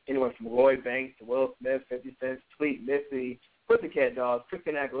worked with anyone from Lloyd Banks to Will Smith, 50 Cent, Fleet, Missy, Pussycat Dolls,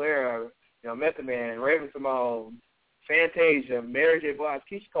 Christina Aguilera, Method Man, Raven-Symoné, Fantasia, Mary J. Blige,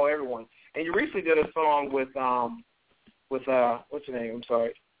 Keisha Cole, everyone. And you recently did a song with what's her name? I'm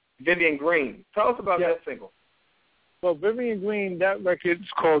sorry, Vivian Green. Tell us about that single. Well, Vivian Green, that record's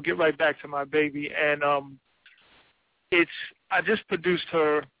called "Get Right Back to My Baby," and I just produced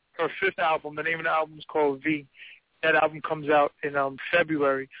her 5th album. The name of the album is called V. That album comes out in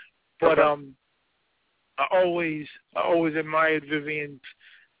February. But I always admired Vivian's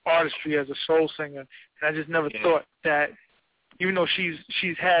artistry as a soul singer, and I just never thought that, even though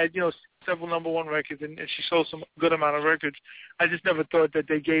she's had several #1 records and she sold some good amount of records, I just never thought that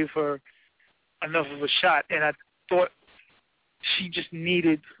they gave her enough of a shot, and I thought she just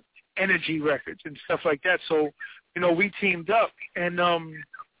needed energy records and stuff like that. So we teamed up, and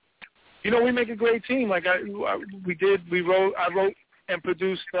we make a great team. Like I wrote and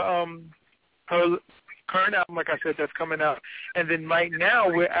produced her current album, like I said, that's coming out. And then right now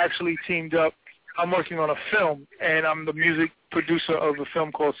we're actually teamed up. I'm working on a film, and I'm the music producer of a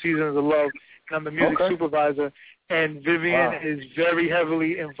film called Seasons of Love, and I'm the music supervisor. And Vivian is very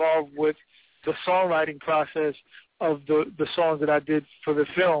heavily involved with the songwriting process of the songs that I did for the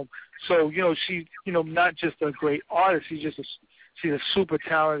film. So, she's, not just a great artist, she's a super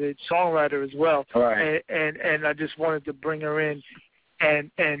talented songwriter as well. Right. And I just wanted to bring her in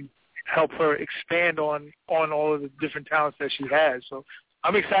and help her expand on all of the different talents that she has. So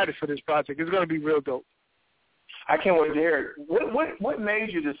I'm excited for this project. It's going to be real dope. I can't wait to hear it. What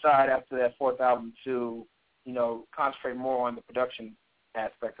made you decide after that 4th album to, concentrate more on the production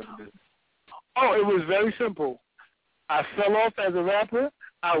aspect of the business? Oh, it was very simple. I fell off as a rapper.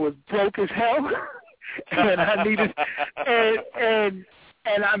 I was broke as hell. And I needed, and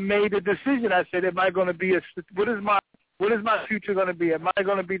I made a decision. I said, am I going to be what is my future going to be? Am I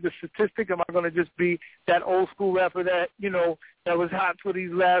going to be the statistic? Am I going to just be that old school rapper that, that was hot for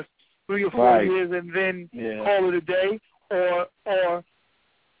these last 3 or 4 years and then call it a day? Or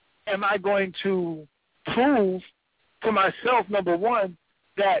am I going to prove to myself, number one,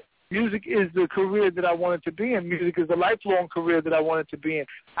 that music is the career that I wanted to be in. Music is the lifelong career that I wanted to be in.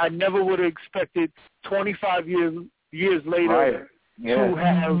 I never would have expected 25 years later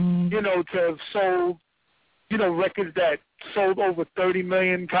to have sold, records that sold over 30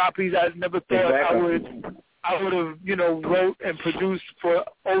 million copies. I never thought I would have, wrote and produced for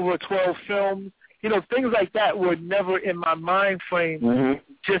over 12 films. Things like that were never in my mind frame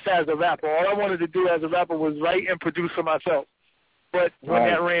just as a rapper. All I wanted to do as a rapper was write and produce for myself. But when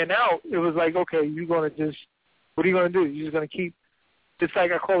that ran out, it was like, okay, what are you going to do? You're just going to keep, it's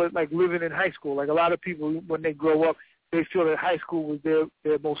like I call it like living in high school. Like a lot of people, when they grow up, they feel that high school was their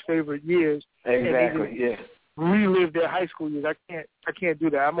most favorite years. Exactly, yeah. Relive their high school years. I can't do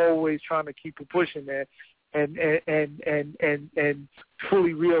that. I'm always trying to keep it pushing, man, and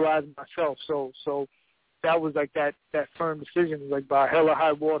fully realize myself. So that was like that firm decision. Like by hell or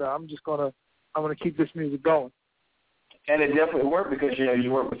high water, I'm gonna keep this music going. And it definitely worked because,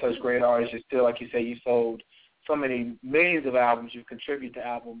 you work with such great artists. You still, like you say, you sold so many millions of albums. You contribute to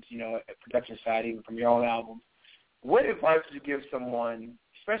albums, at production side, even from your own albums. What advice would you give someone,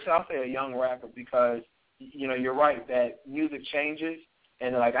 especially I'll say a young rapper, because, you're right that music changes.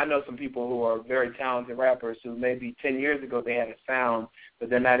 And, I know some people who are very talented rappers who maybe 10 years ago they had a sound, but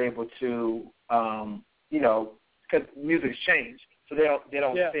they're not able to because music's changed, so they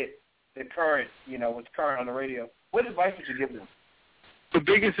don't fit the current, what's current on the radio. What advice would you give them? The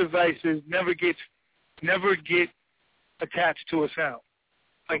biggest advice is never get attached to a sound.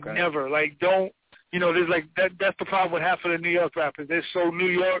 Like never. Like don't. There's like that's the problem with half of the New York rappers. They're so New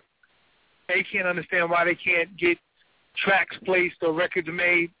York, they can't understand why they can't get tracks placed or records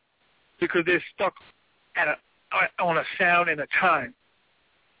made because they're stuck on a sound and a time.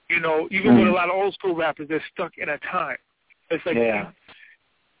 Even with a lot of old school rappers, they're stuck in a time. It's like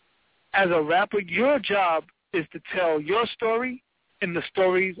as a rapper, your job is to tell your story and the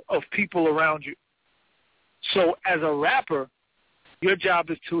stories of people around you. So as a rapper, your job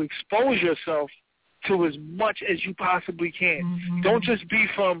is to expose yourself to as much as you possibly can. Mm-hmm. Don't just be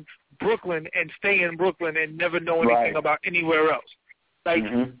from Brooklyn and stay in Brooklyn and never know anything about anywhere else. Like,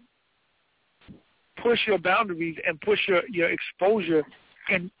 push your boundaries and push your exposure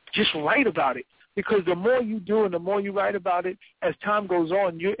and just write about it. Because the more you do and the more you write about it, as time goes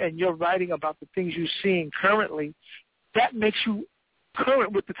on, you're writing about the things you're seeing currently, that makes you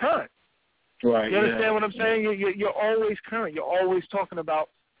current with the time. Right. You understand what I'm saying? You're always current. You're always talking about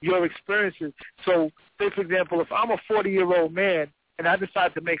your experiences. So, say, for example, if I'm a 40-year-old man and I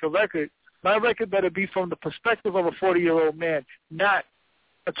decide to make a record, my record better be from the perspective of a 40-year-old man, not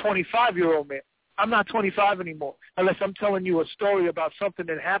a 25-year-old man. I'm not 25 anymore. Unless I'm telling you a story about something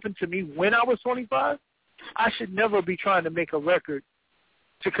that happened to me when I was 25, I should never be trying to make a record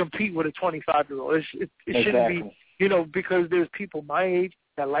to compete with a 25-year-old. It shouldn't be, because there's people my age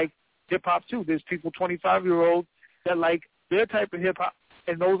that like hip-hop too. There's people 25-year-olds that like their type of hip-hop.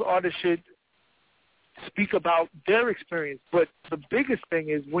 And those artists should speak about their experience. But the biggest thing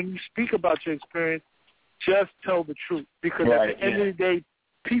is when you speak about your experience, just tell the truth. Because at the end of the day,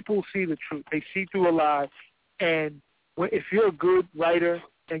 people see the truth. They see through a lie. And if you're a good writer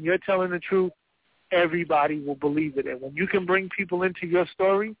and you're telling the truth, everybody will believe it. And when you can bring people into your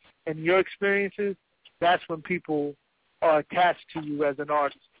story and your experiences, that's when people are attached to you as an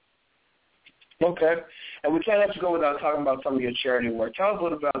artist. Okay. And we can't let you go without talking about some of your charity work. Tell us a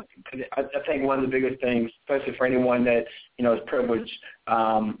little about, because I think one of the biggest things, especially for anyone that, is privileged,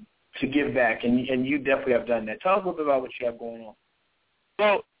 to give back, and you definitely have done that. Tell us a little bit about what you have going on.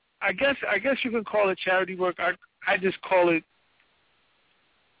 Well, I guess you can call it charity work. I just call it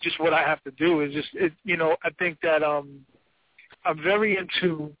just what I have to do. Is just I think that I'm very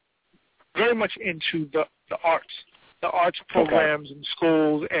much into the arts programs in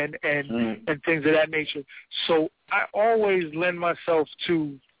schools and things of that nature. So I always lend myself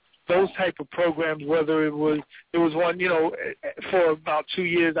to those type of programs, whether it was one, for about 2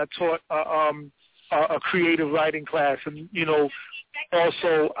 years I taught a creative writing class, and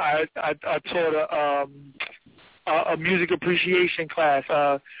also I taught a music appreciation class.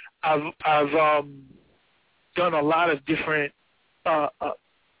 I've done a lot of different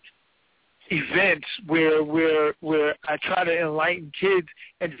events where I try to enlighten kids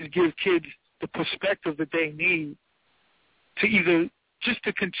and just give kids the perspective that they need to either just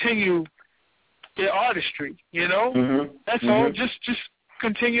to continue their artistry, That's all. Just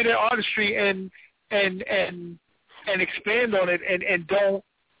continue their artistry and expand on it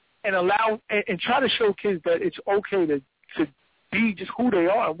and allow and try to show kids that it's okay to be just who they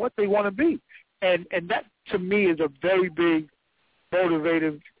are and what they want to be. And that to me is a very big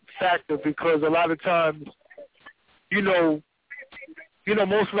motivative factor, because a lot of times,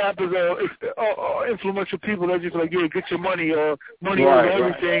 most rappers are influential people. They're just like, get your money, or money over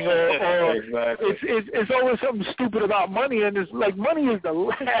everything, or it's always something stupid about money, and it's like money is the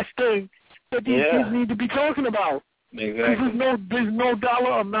last thing that these kids need to be talking about. Because there's no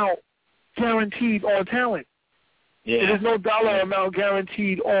dollar amount guaranteed on talent. Yeah. There's no dollar amount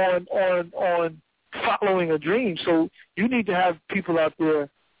guaranteed on following a dream. So you need to have people out there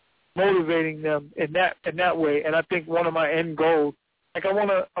motivating them in that way. And I think one of my end goals, like I want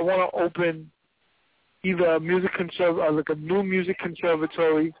to open either a new music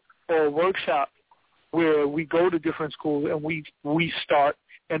conservatory or a workshop where we go to different schools and we start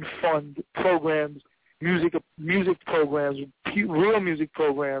and fund programs, music programs, real music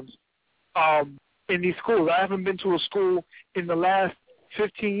programs in these schools. I haven't been to a school in the last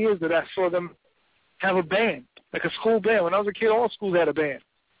 15 years that I saw them have a band, like a school band. When I was a kid, all schools had a band.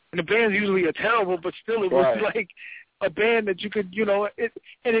 And the bands usually are terrible, but still it was like a band that you could,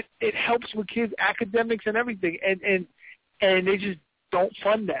 it helps with kids' academics and everything. And they just don't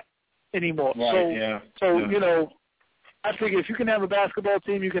fund that anymore. I figure if you can have a basketball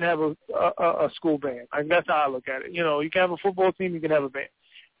team, you can have a school band. Like, that's how I look at it. You can have a football team, you can have a band.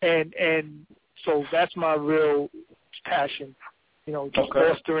 And so that's my real passion, just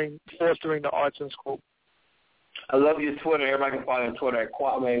fostering the arts in school. I love your Twitter. Everybody can follow you on Twitter at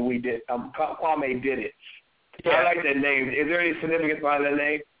Kwame. Kwame Did It. Yeah. I like that name. Is there any significance behind that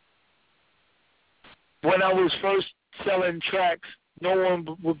name? When I was first selling tracks, no one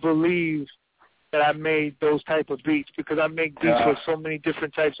would believe that I made those type of beats because I make beats for so many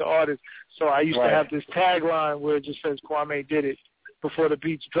different types of artists. So I used to have this tagline where it just says Kwame Did It before the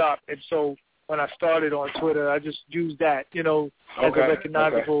beats drop. And so when I started on Twitter, I just used that, as a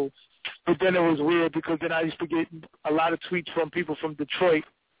recognizable. Okay. But then it was weird because then I used to get a lot of tweets from people from Detroit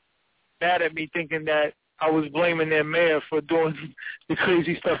mad at me thinking that I was blaming their mayor for doing the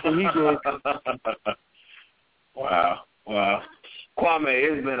crazy stuff that he did. Wow. Kwame,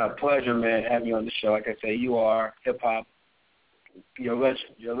 it's been a pleasure, man, having you on the show. Like I say, you are hip-hop. You're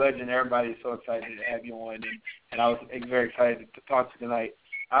a legend. Everybody's so excited to have you on, and I was very excited to talk to you tonight.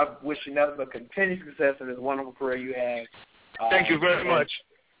 I wish you nothing but continued success in this wonderful career you have. Thank you very much.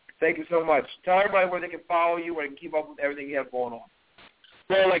 Thank you so much. Tell everybody where they can follow you, where they can keep up with everything you have going on.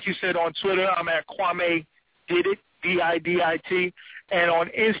 Well, like you said, on Twitter, I'm at Kwame Did It, DIDIT, and on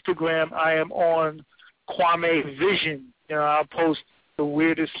Instagram, I am on Kwame Vision. I'll post the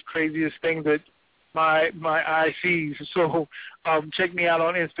weirdest, craziest thing that my eye sees. So check me out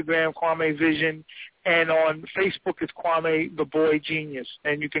on Instagram, Kwame Vision, and on Facebook it's Kwame the Boy Genius.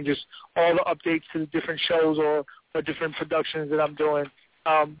 And you can just all the updates to the different shows or different productions that I'm doing.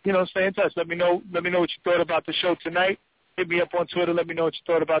 Stay in touch. Let me know what you thought about the show tonight. Hit me up on Twitter. Let me know what you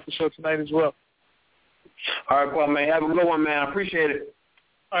thought about the show tonight as well. All right, Kwame. Have a good one, man. I appreciate it.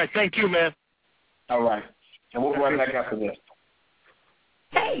 All right. Thank you, man. All right. And we'll be right back after this.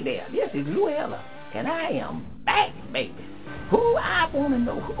 Hey there, this is Luella, and I am back, baby. I want to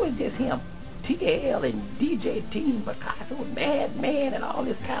know, who is this him? TL and DJ Team Picasso, Madman, and all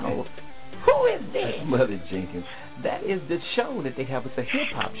this kind of... Who is this? Mother Jenkins, that is the show that they have. It's a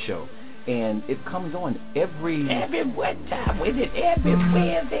hip-hop show. And it comes on every what time? Is it every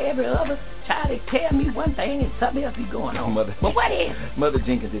Wednesday, every other? Charlie tell me one thing and something else be going on. But what is? Mother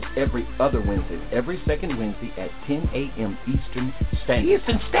Jenkins, it's every other Wednesday, every second Wednesday at 10 a.m. Eastern Standard.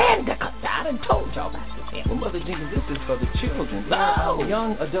 Eastern Standard? I done told y'all about this. Well, Mother Jenkins, this is for the children,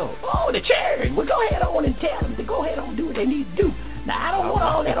 young adults. Oh, the children. Well, go ahead on and tell them to go ahead on and do what they need to do. Now, I don't want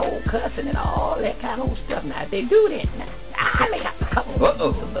all that old cussing and all that kind of old stuff. Now, if they do that, now, they got to come on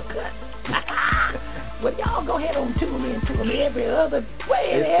some of the cussing. Well, y'all go ahead and tune in to them every other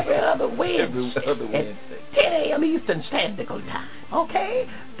Wednesday. Every other Wednesday. At 10 a.m. Eastern Standard Time. Okay?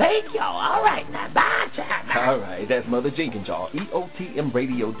 Thank y'all. All right, now, bye, child. All right, that's Mother Jenkins, y'all.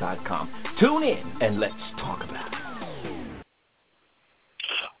 EOTMRadio.com. Tune in and let's talk about it.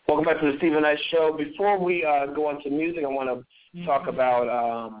 Welcome back to the Stephen Knight Show. Before we go on to music, I want to talk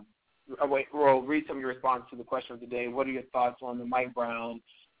about, read some of your responses to the question of the day. What are your thoughts on the Mike Brown,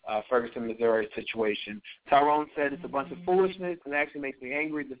 Ferguson, Missouri situation? Tyrone said it's a bunch of foolishness, and it actually makes me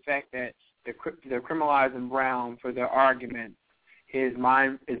angry. The fact that they're criminalizing Brown for their argument is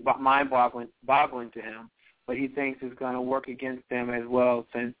mind-boggling to him, but he thinks it's going to work against them as well,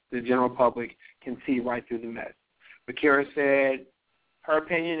 since the general public can see right through the mess. Bakira said her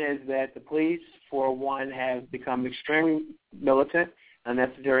opinion is that the police, for one, have become extremely militant,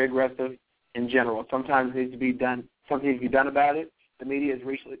 unnecessarily aggressive in general. Something needs to be done about it. The media is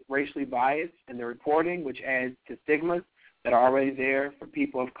racially biased in their reporting, which adds to stigmas that are already there for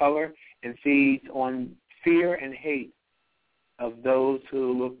people of color and feeds on fear and hate of those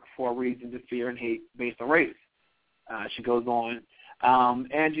who look for a reason to fear and hate based on race. She goes on.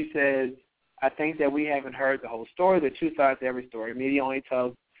 Angie says, I think that we haven't heard the whole story. There are two sides to every story. Media only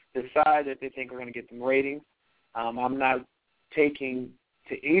tells the side that they think are going to get them ratings. I'm not taking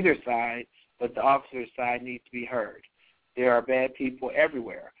to either side, but the officer's side needs to be heard. There are bad people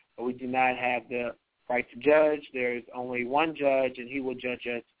everywhere, but we do not have the right to judge. There's only one judge, and he will judge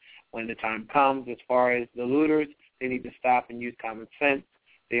us when the time comes. As far as the looters, they need to stop and use common sense.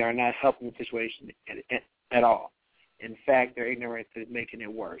 They are not helping the situation at all. In fact, their ignorance is making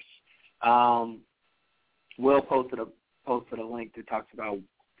it worse. Will posted a link that talks about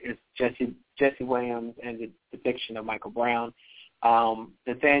it's Jesse Williams and the depiction of Michael Brown.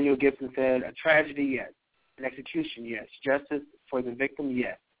 Nathaniel Gibson said, a tragedy, yes. An execution, yes. Justice for the victim,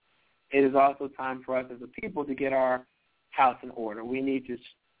 yes. It is also time for us as a people to get our house in order. We need to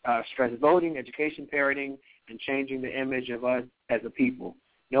stress voting, education, parenting, and changing the image of us as a people.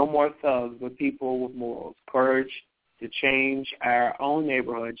 No more thugs, but people with morals, courage to change our own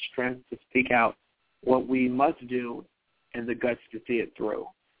neighborhood, strength to speak out what we must do, and the guts to see it through.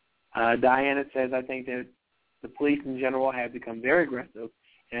 Diana says, I think that the police in general have become very aggressive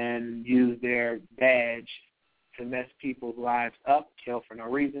and use their badge to mess people's lives up, kill for no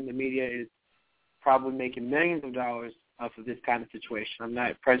reason. The media is probably making millions of dollars off of this kind of situation. I'm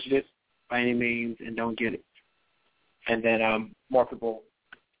not prejudiced by any means and don't get it. And then more people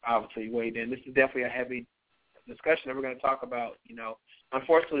obviously weighed in. This is definitely a heavy discussion that we're going to talk about. You know,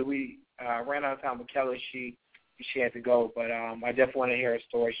 unfortunately, we ran out of time with Kelly. She had to go, but I definitely want to hear her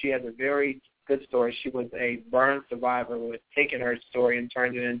story. She has a very good story. She was a burn survivor who had taken her story and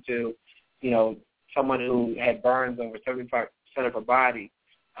turned it into, you know, someone who had burns over 75% of her body.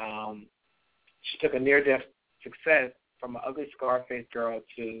 She took a near-death success from an ugly Scar-faced girl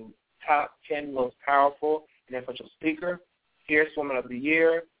to top 10 most powerful and influential speaker, Fierce Woman of the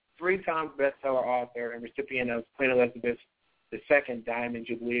Year, 3-time bestseller author, and recipient of Queen Elizabeth II Diamond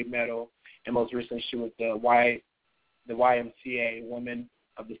Jubilee Medal, and most recently she was the YMCA Woman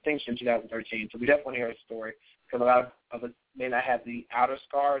of Distinction in 2013. So we definitely want to hear her story, because a lot of us may not have the outer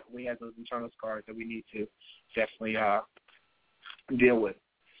scars. We have those internal scars that we need to definitely deal with.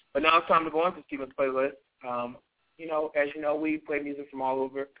 But now it's time to go on to Stephen's playlist. You know, as you know, we play music from all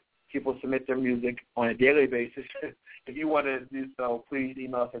over. People submit their music on a daily basis. If you want to do so, please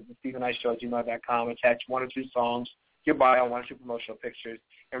email us at thestephenknightshow@gmail.com. Attach 1 or 2 songs, your bio, 1 or 2 promotional pictures.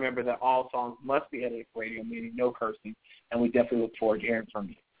 And remember that all songs must be edited for radio, meaning no cursing, and we definitely look forward to hearing from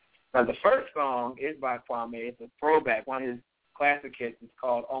you. Now, the first song is by Kwame. It's a throwback, one of his classic hits. It's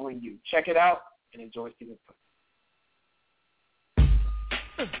called Only You. Check it out and enjoy Stephen's playlist.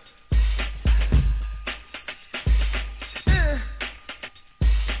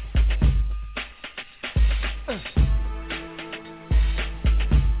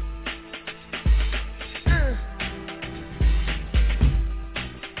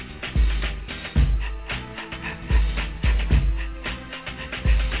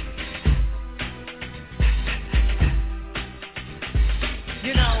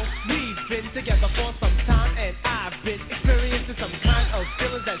 Together for some time, and I've been experiencing some kind of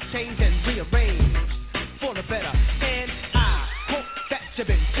feelings that change and rearrange for the better. And I hope that you've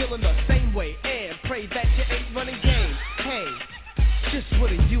been feeling the same way, and pray that you ain't running game. Hey, just what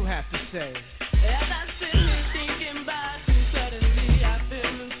do you have to say? As I sit here thinking about you, suddenly I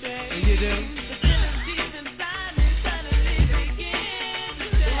feel the same. You do?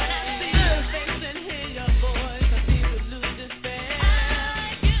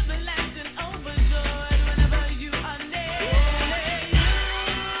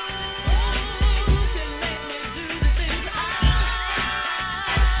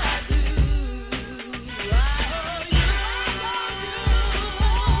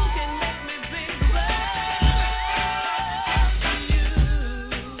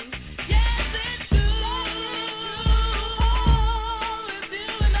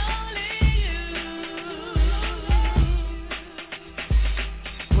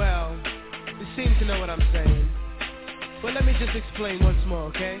 Explain once more,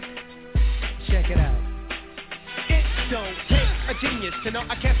 okay? Check it out. It don't take a genius to know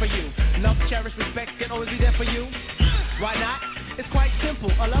I care for you. Love, cherish, respect, and always be there for you. Why not? It's quite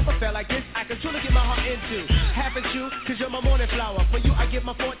simple. A love affair like this, I can truly get my heart into. Haven't you? Cause you're my morning flower. For you, I give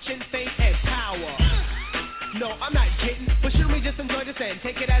my fortune, fame, and power. No, I'm not kidding. But shouldn't we just enjoy this and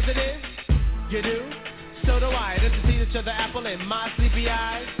take it as it is? You do? So do I. Does you see each other apple in my sleepy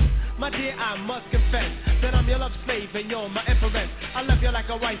eyes? My dear, I must confess that I'm your love slave and you're my empress. I love you like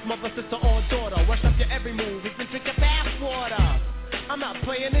a wife, mother, sister, or daughter. Wash up your every move, even drink your bath water. I'm not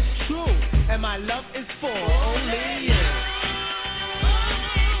playing, it's true, and my love is for only you.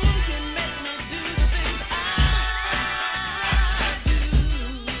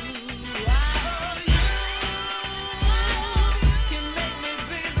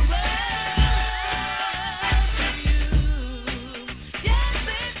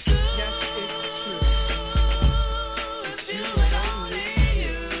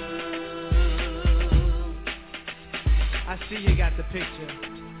 You got the picture,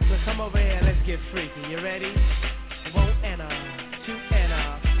 so come over here and let's get freaky. You ready? 1 and 2 and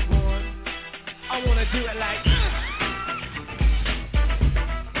 1. I wanna do it like,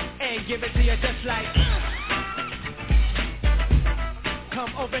 and give it to you just like.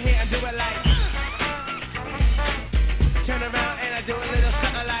 Come over here and do it like. Turn around and I do a little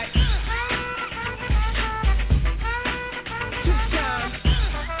something like. 2 times.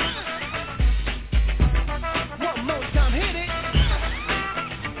 1 more time, hit it.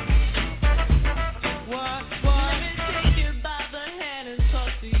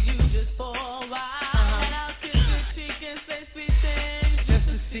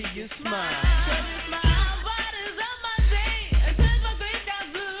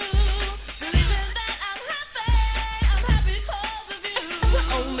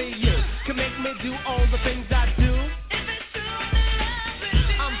 Do all the things I do.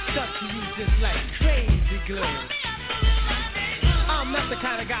 I'm stuck to you just like crazy glue. I'm not the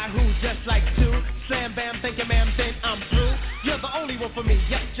kind of guy who just likes to slam bam, thank you ma'am, then I'm through. You're the only one for me,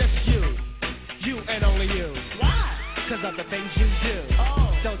 yep, just you. You and only you. Why? Cause of the things you do. Oh.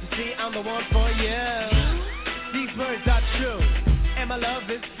 Don't you see I'm the one for you? These words are true, and my love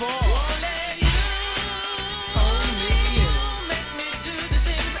is for only you. Only you. Make me do the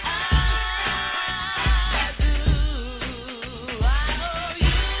things I do. I owe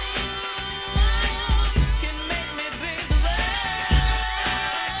you. Can make me bring the world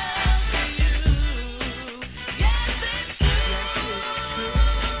to you. Yes, it's true.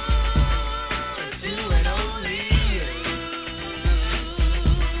 It's you and only you.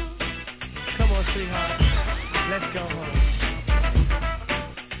 Come on, sweetheart. Let's go home.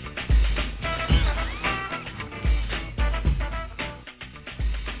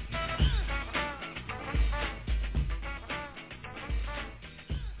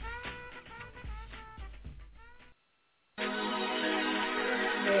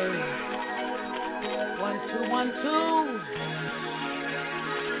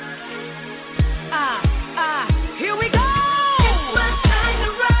 Here we go. It's my time to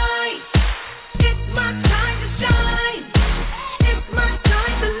rise. It's my time to shine. It's my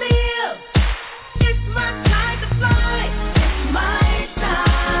time to live. It's my time to fly. It's my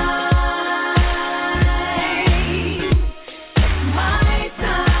time. It's my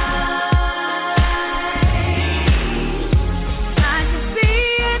time. I can see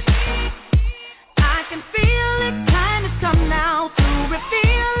it. I can feel it. Time has come now to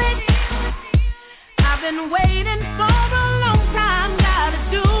reveal it. I've been waiting for a long time, gotta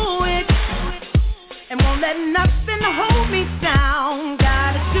do it, and won't let nothing hold me down,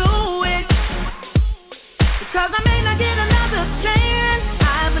 gotta do it, because I may not get another chance,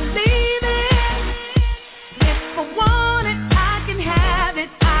 I believe it, if I want it, I can have it,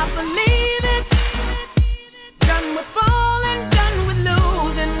 I believe it, done with falling, done with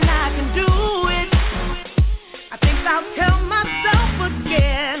losing, I can do it, I think I'll tell myself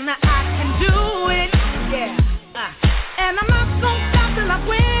again, I can do it. Yeah, and I'm not gonna stop till I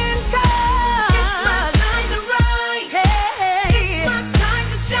win, 'cause it's my time to rise. Hey, it's my time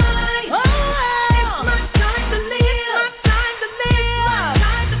to shine. Oh, it's my time to live. My time to live. My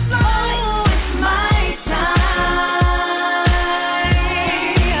time to fly. Oh, it's my time.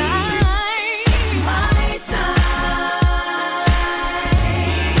 It's my time.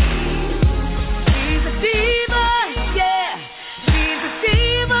 She's a diva, yeah. She's a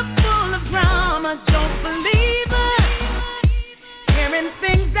diva full of drama. Don't believe her. Hearing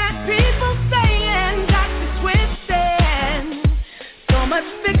things that people say and got to twisted. So much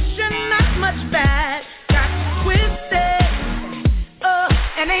fiction, not much bad. Got to twisted.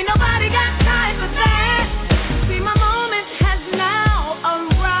 And ain't nobody got time for that. See, my moment has now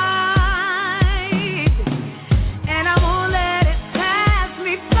arrived, and I won't let it pass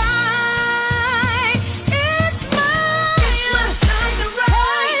me by. It's my time to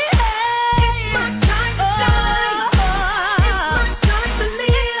rise. It's my time to shine. It's my time to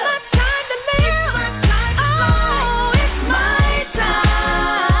live. My time to live. My time to fly. Oh, it's my time.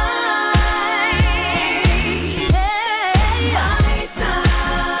 My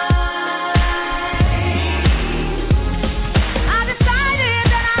time.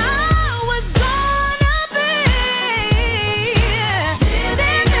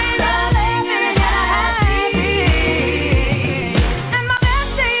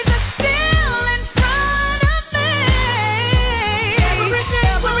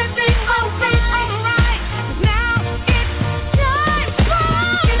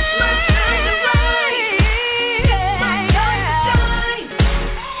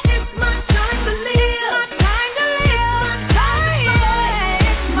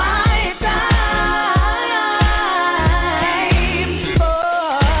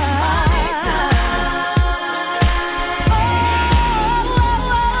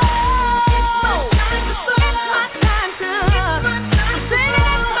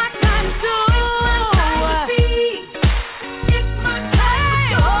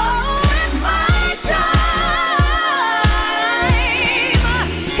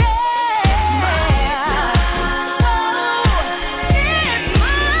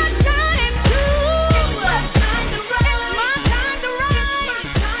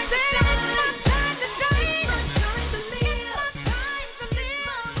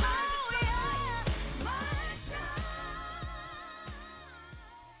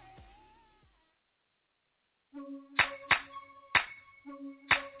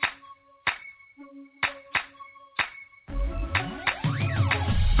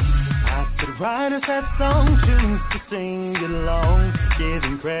 writers have songs, choose to sing along,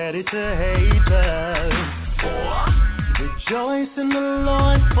 giving credit to haters. Rejoice in the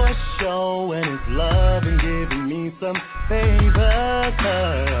Lord for showing His love and giving me some favor.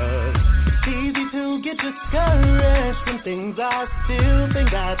 'Cause it's easy to get discouraged when things are still.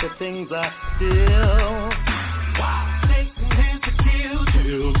 Thank God that things are still. Satan is to kill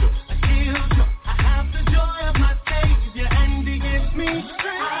you. I have the joy of my Savior and He gives me strength.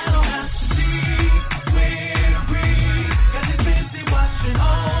 I don't have to be weary, 'cause He's busy watching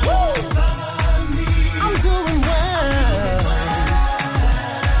over me. I'm doing well. I'm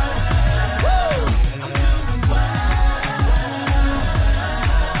doing well.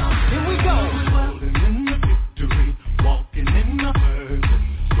 Here we go. Rolling in the victory, walking in the purpose.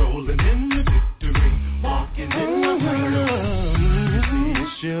 Rolling in the victory, walking in the purpose. It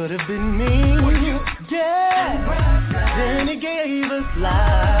should have been me. Yeah. Then He gave us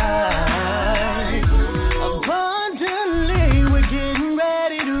life. Abundantly, we're getting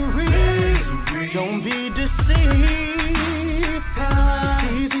ready to reap. Don't be deceived. It's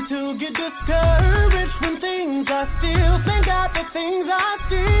easy to get discouraged when things are still. Thank God that things are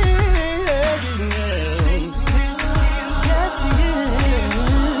still. Yes, He is.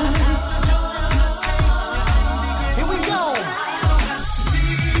 Here we go.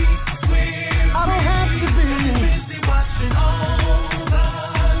 I don't have to be.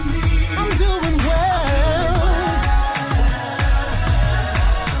 I'm doing well.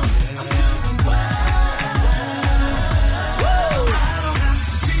 Woo!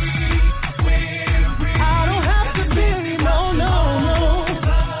 I don't have to be, no.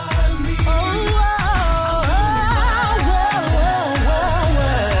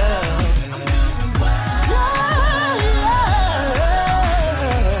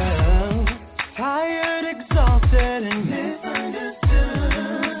 Tired, exhausted, and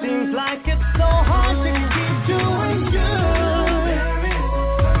misunderstood. Seems like it's so hard to keep doing good.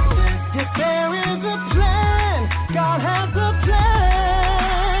 Yes, there is a plan. God has a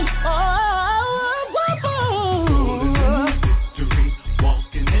plan. Rolling in the victory,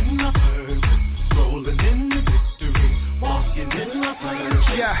 walking in the purpose. Rolling in the victory, walking in the purpose.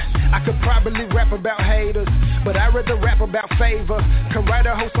 Yeah, I could probably rap about haters, but I'd rather rap about favor. Can write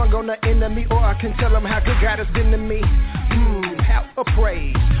a whole song on the enemy, or I can tell them how good God has been to me. How a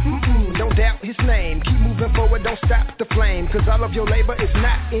praise. Don't doubt His name. Keep moving forward, don't stop the flame, 'cause all of your labor is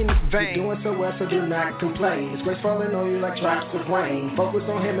not in vain. You're doing so well, so do not complain. His grace falling on you like drops of rain. Focus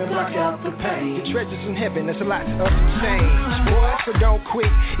on Him and block out the pain. Your treasures in heaven, there's a lot of change. Boy, so don't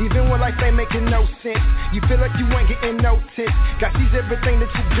quit, even when life ain't making no sense. You feel like you ain't getting no tips. God sees everything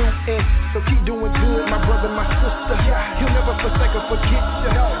that you do, and so keep doing good, my brother, my sister. He'll never forsake or forget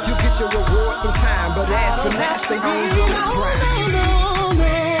you. You'll get your reward in time, but as for now, stay on your grind.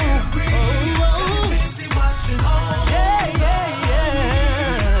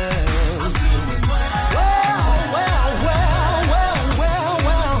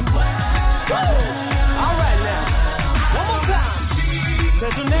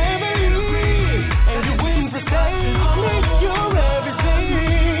 There's an enemy, and you wouldn't forsake me. You're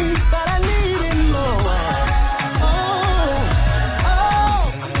everything that I need and more.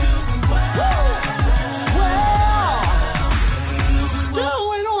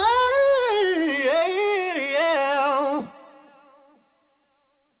 Doing well.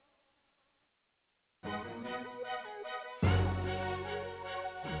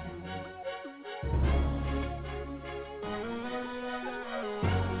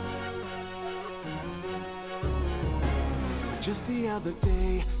 Just the other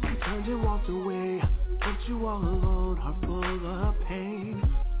day, you turned and walked away. Left you all alone, heart full of pain.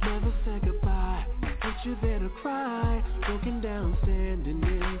 Never said goodbye, put you there to cry. Broken down, standing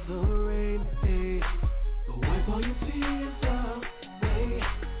in the rain. Hey, wipe all your tears away,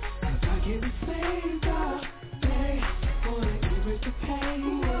 'cause I can't be saved away. Wanna erase the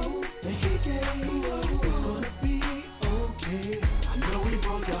pain that He gave. It's gonna be okay. I know we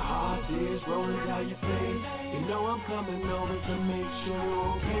broke your heart, tears rolling down your face. You know I'm coming over to make sure you're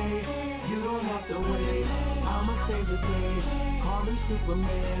okay. You don't have to wait, I'ma save the day. Call me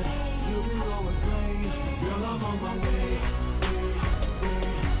Superman, you can go and play. Girl, I'm on my way.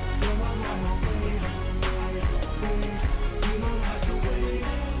 Girl, I'm on my way. You don't have to wait,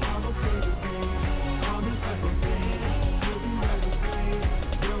 I'ma save the day. Call me Superman, you'll be right away.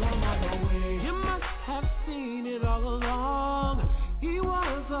 Girl, I'm on my way. You must have seen it all along. He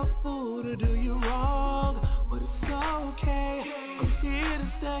was a fool to do you wrong, but it's okay. I'm here to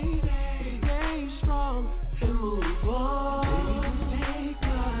stay strong and move on. Baby, take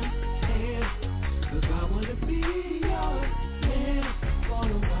my hand, 'cause I wanna be your man for a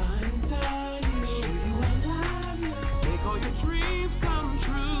while and time.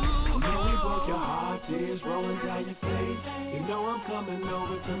 I'm coming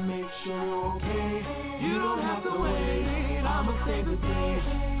over to make sure you're okay. You don't have to wait, I'ma save the day.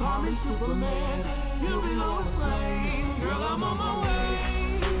 Call me Superman, you'll be on the plane. Girl, I'm on my way.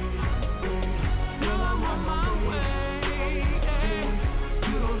 Girl, I'm on my way.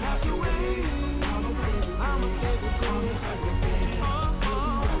 You don't have to wait, I'ma save the day.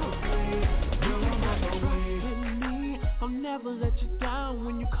 Girl, I'm on my way. I'll never let you down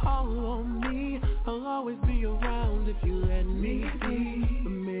when you call on me. I'll always be around if you let me be the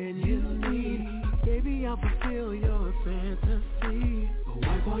man you need. Baby, I'll fulfill your fantasy. But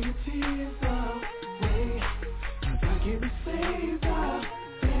wipe all your tears away, 'cause I can't be saved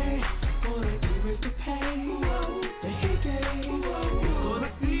away. Gonna erase the pain, the hate day. It's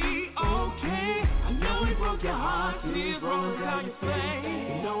gonna be okay. I know it broke your heart, tears rolling down your face.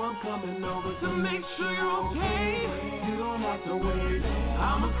 You know I'm coming over to make sure you're okay. You don't have to wait,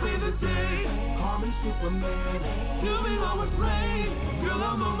 I'ma save the day. Call me Superman, you be always brave. Girl,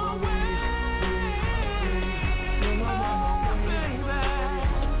 I'm on my way. Girl, I'm on my way,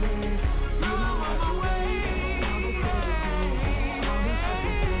 baby. Girl, I'm on my way.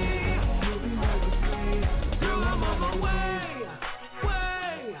 Girl, I'm on my way.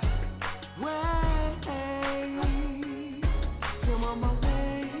 I'm on my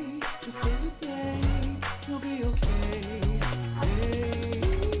way to save the day. You'll be okay.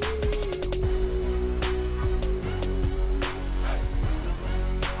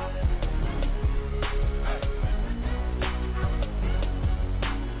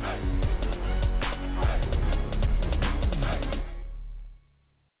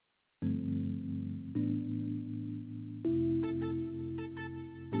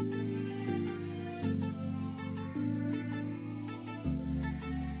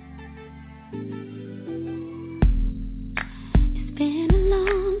 Been a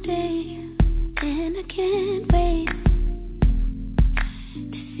long day, and I can't wait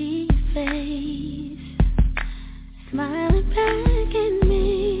to see your face, smiling back at me.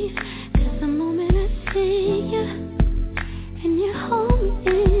 'Cause the moment I see you, and you hold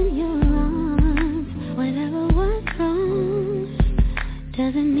me in your arms, whatever was wrong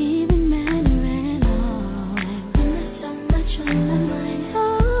doesn't even matter at all. When there's so much on my mind, oh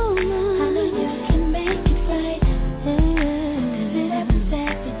no, I know you can make it right.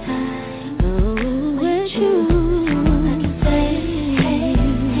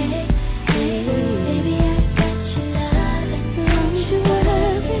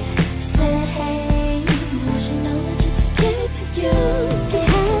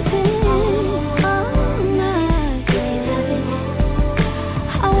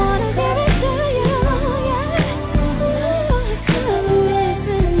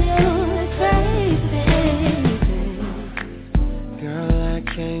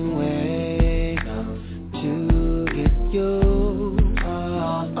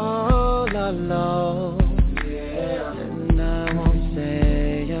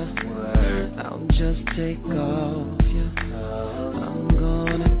 Take off you. I'm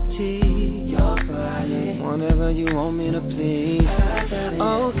gonna take your body whenever you want me to please.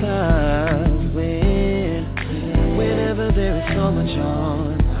 Oh, 'cause whenever there is so much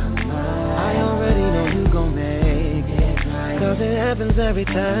on, I already know you gon' make it. 'Cause it happens every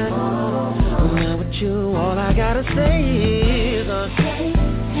time. Now with you, all I gotta say is hey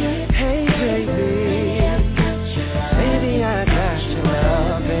baby, baby I got your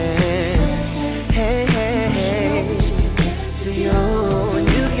loving. Hey, hey, hey, to you, and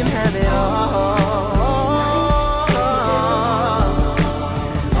you can have it all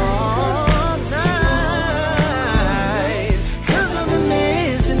night. 'Cause I've been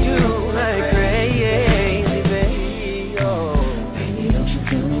missing you like crazy, baby. Oh, baby, don't you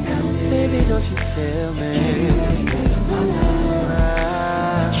feel me coming? Baby, don't you feel me?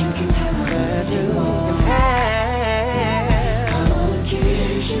 You can have that you have. Come on,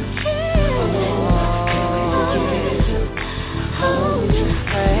 kiss you.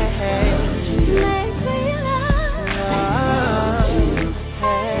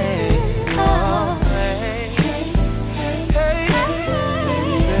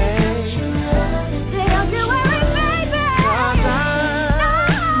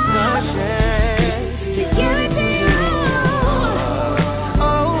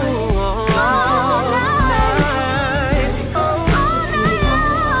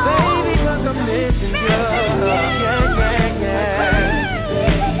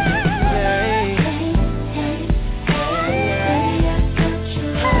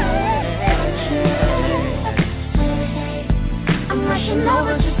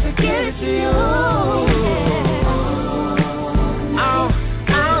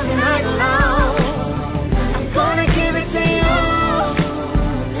 All night long, I'm gonna give it to you.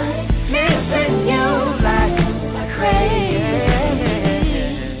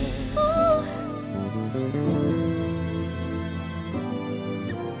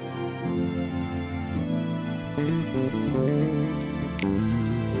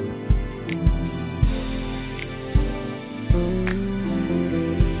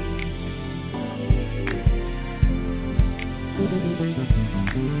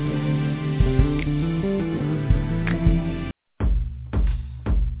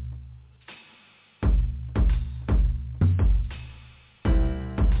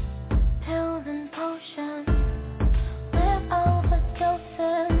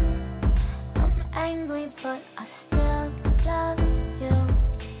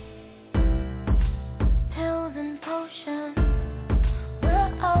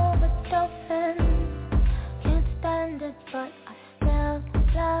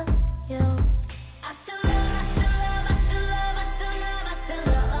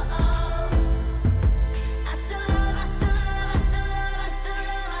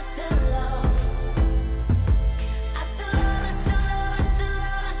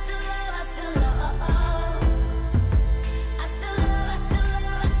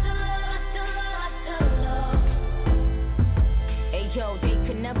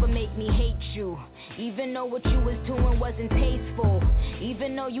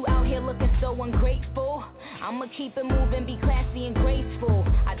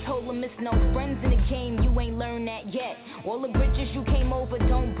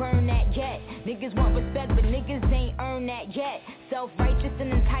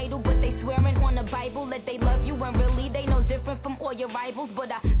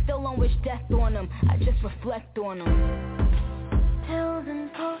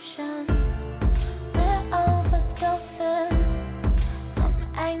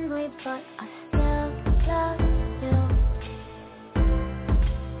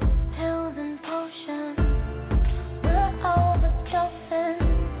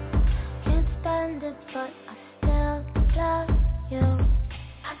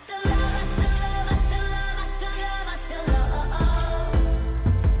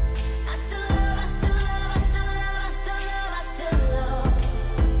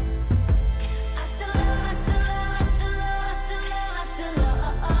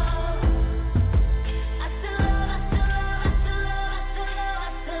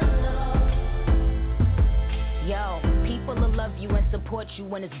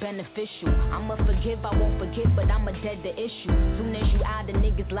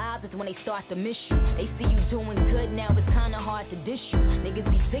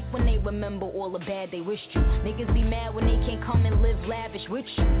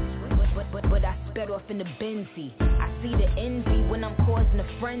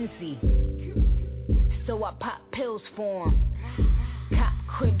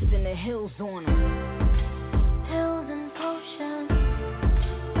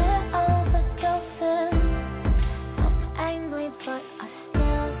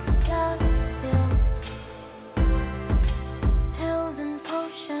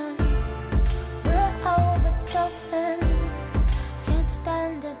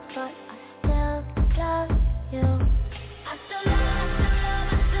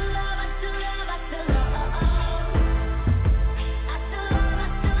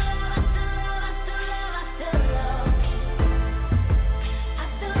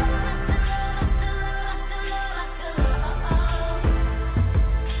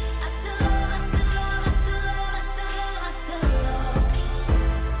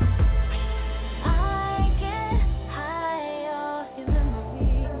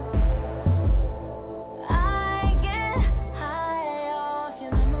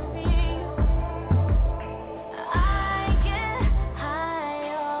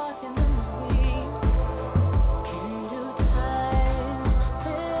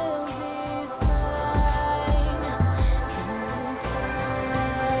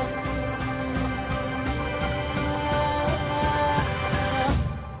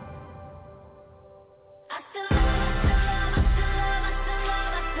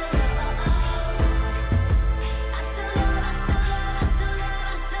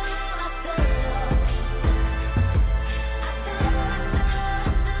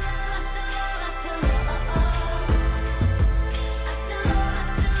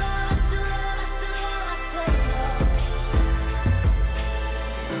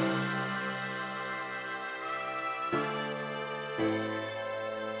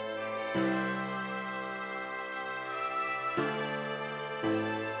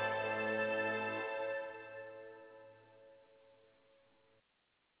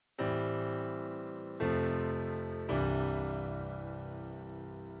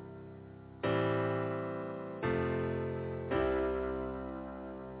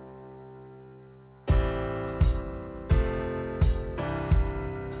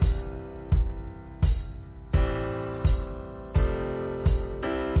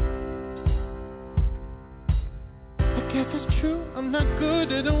 guess it's true, I'm not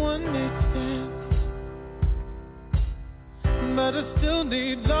good at a one-night stand. But I still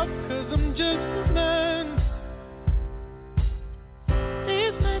need love, cause I'm just a man.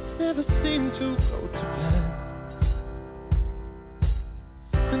 These nights never seem to go to plan.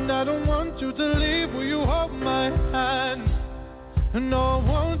 And I don't want you to leave, will you hold my hand? No,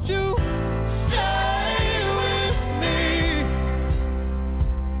 won't you stay with me?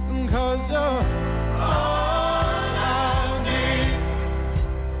 Cause you're all I need.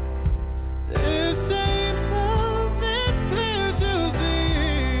 This ain't love, it's clear to see.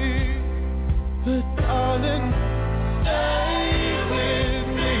 But darling, stay with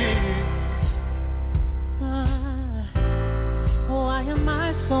me. Why am I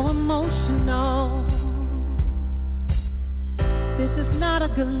so emotional? This is not a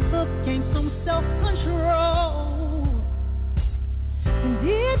good look, ain't some self-control. And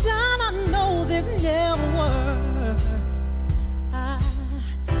deep down I know this never works.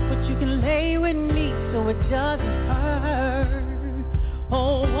 But you can lay with me so it doesn't hurt.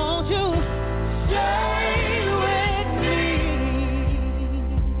 Oh, won't you stay with me?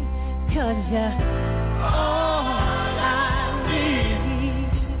 Cause you're all I need.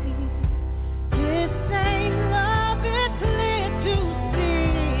 This ain't love, it's clear to see.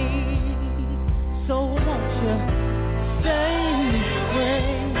 So won't you stay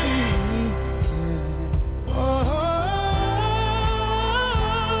with me?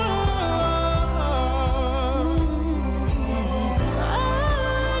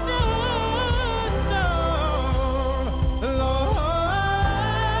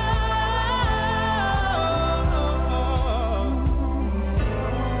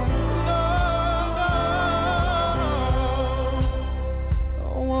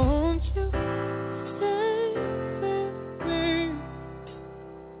 Won't you stay with me?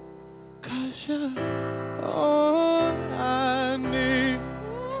 'Cause you're all I need.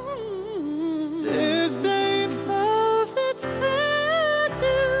 This ain't love, it's clear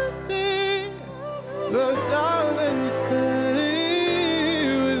to see. But darling, stay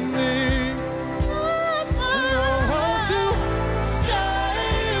with me. Won't you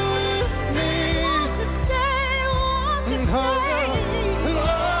stay with me? 'Cause you're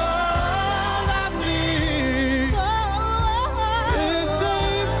all I need. This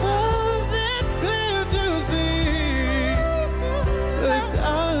ain't love, it's clear to see. But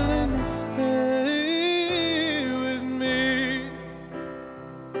darling, stay with me.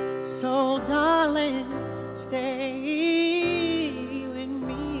 So darling, stay with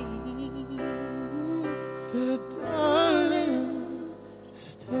me. But darling,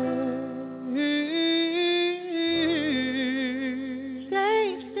 stay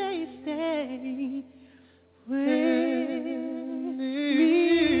with me.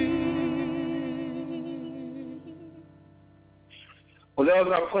 Well, that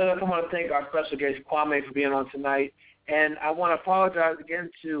was our pleasure. I want to thank our special guest, Kwame, for being on tonight. And I want to apologize again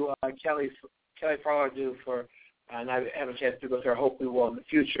to Kelly Farladu for not having a chance to go there. Hopefully we will in the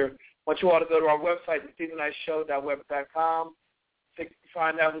future. I want you all to go to our website, thestevenightshow.web.com, to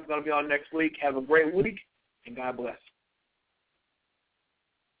find out who's going to be on next week. Have a great week, and God bless.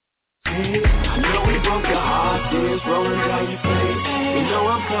 I know we broke your heart, tears rolling down your face. You know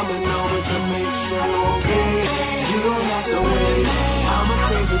I'm coming over to make sure you're okay. You don't have to wait, I'ma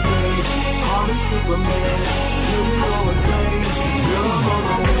save the day. Call me Superman, you go away. Girl, I'm on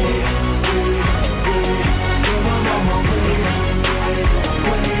my way, girl, I'm on my way.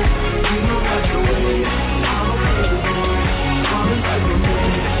 You don't have to wait, I'ma save the day. Call me Superman,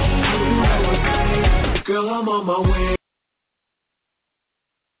 you go away. Girl, I'm on my way.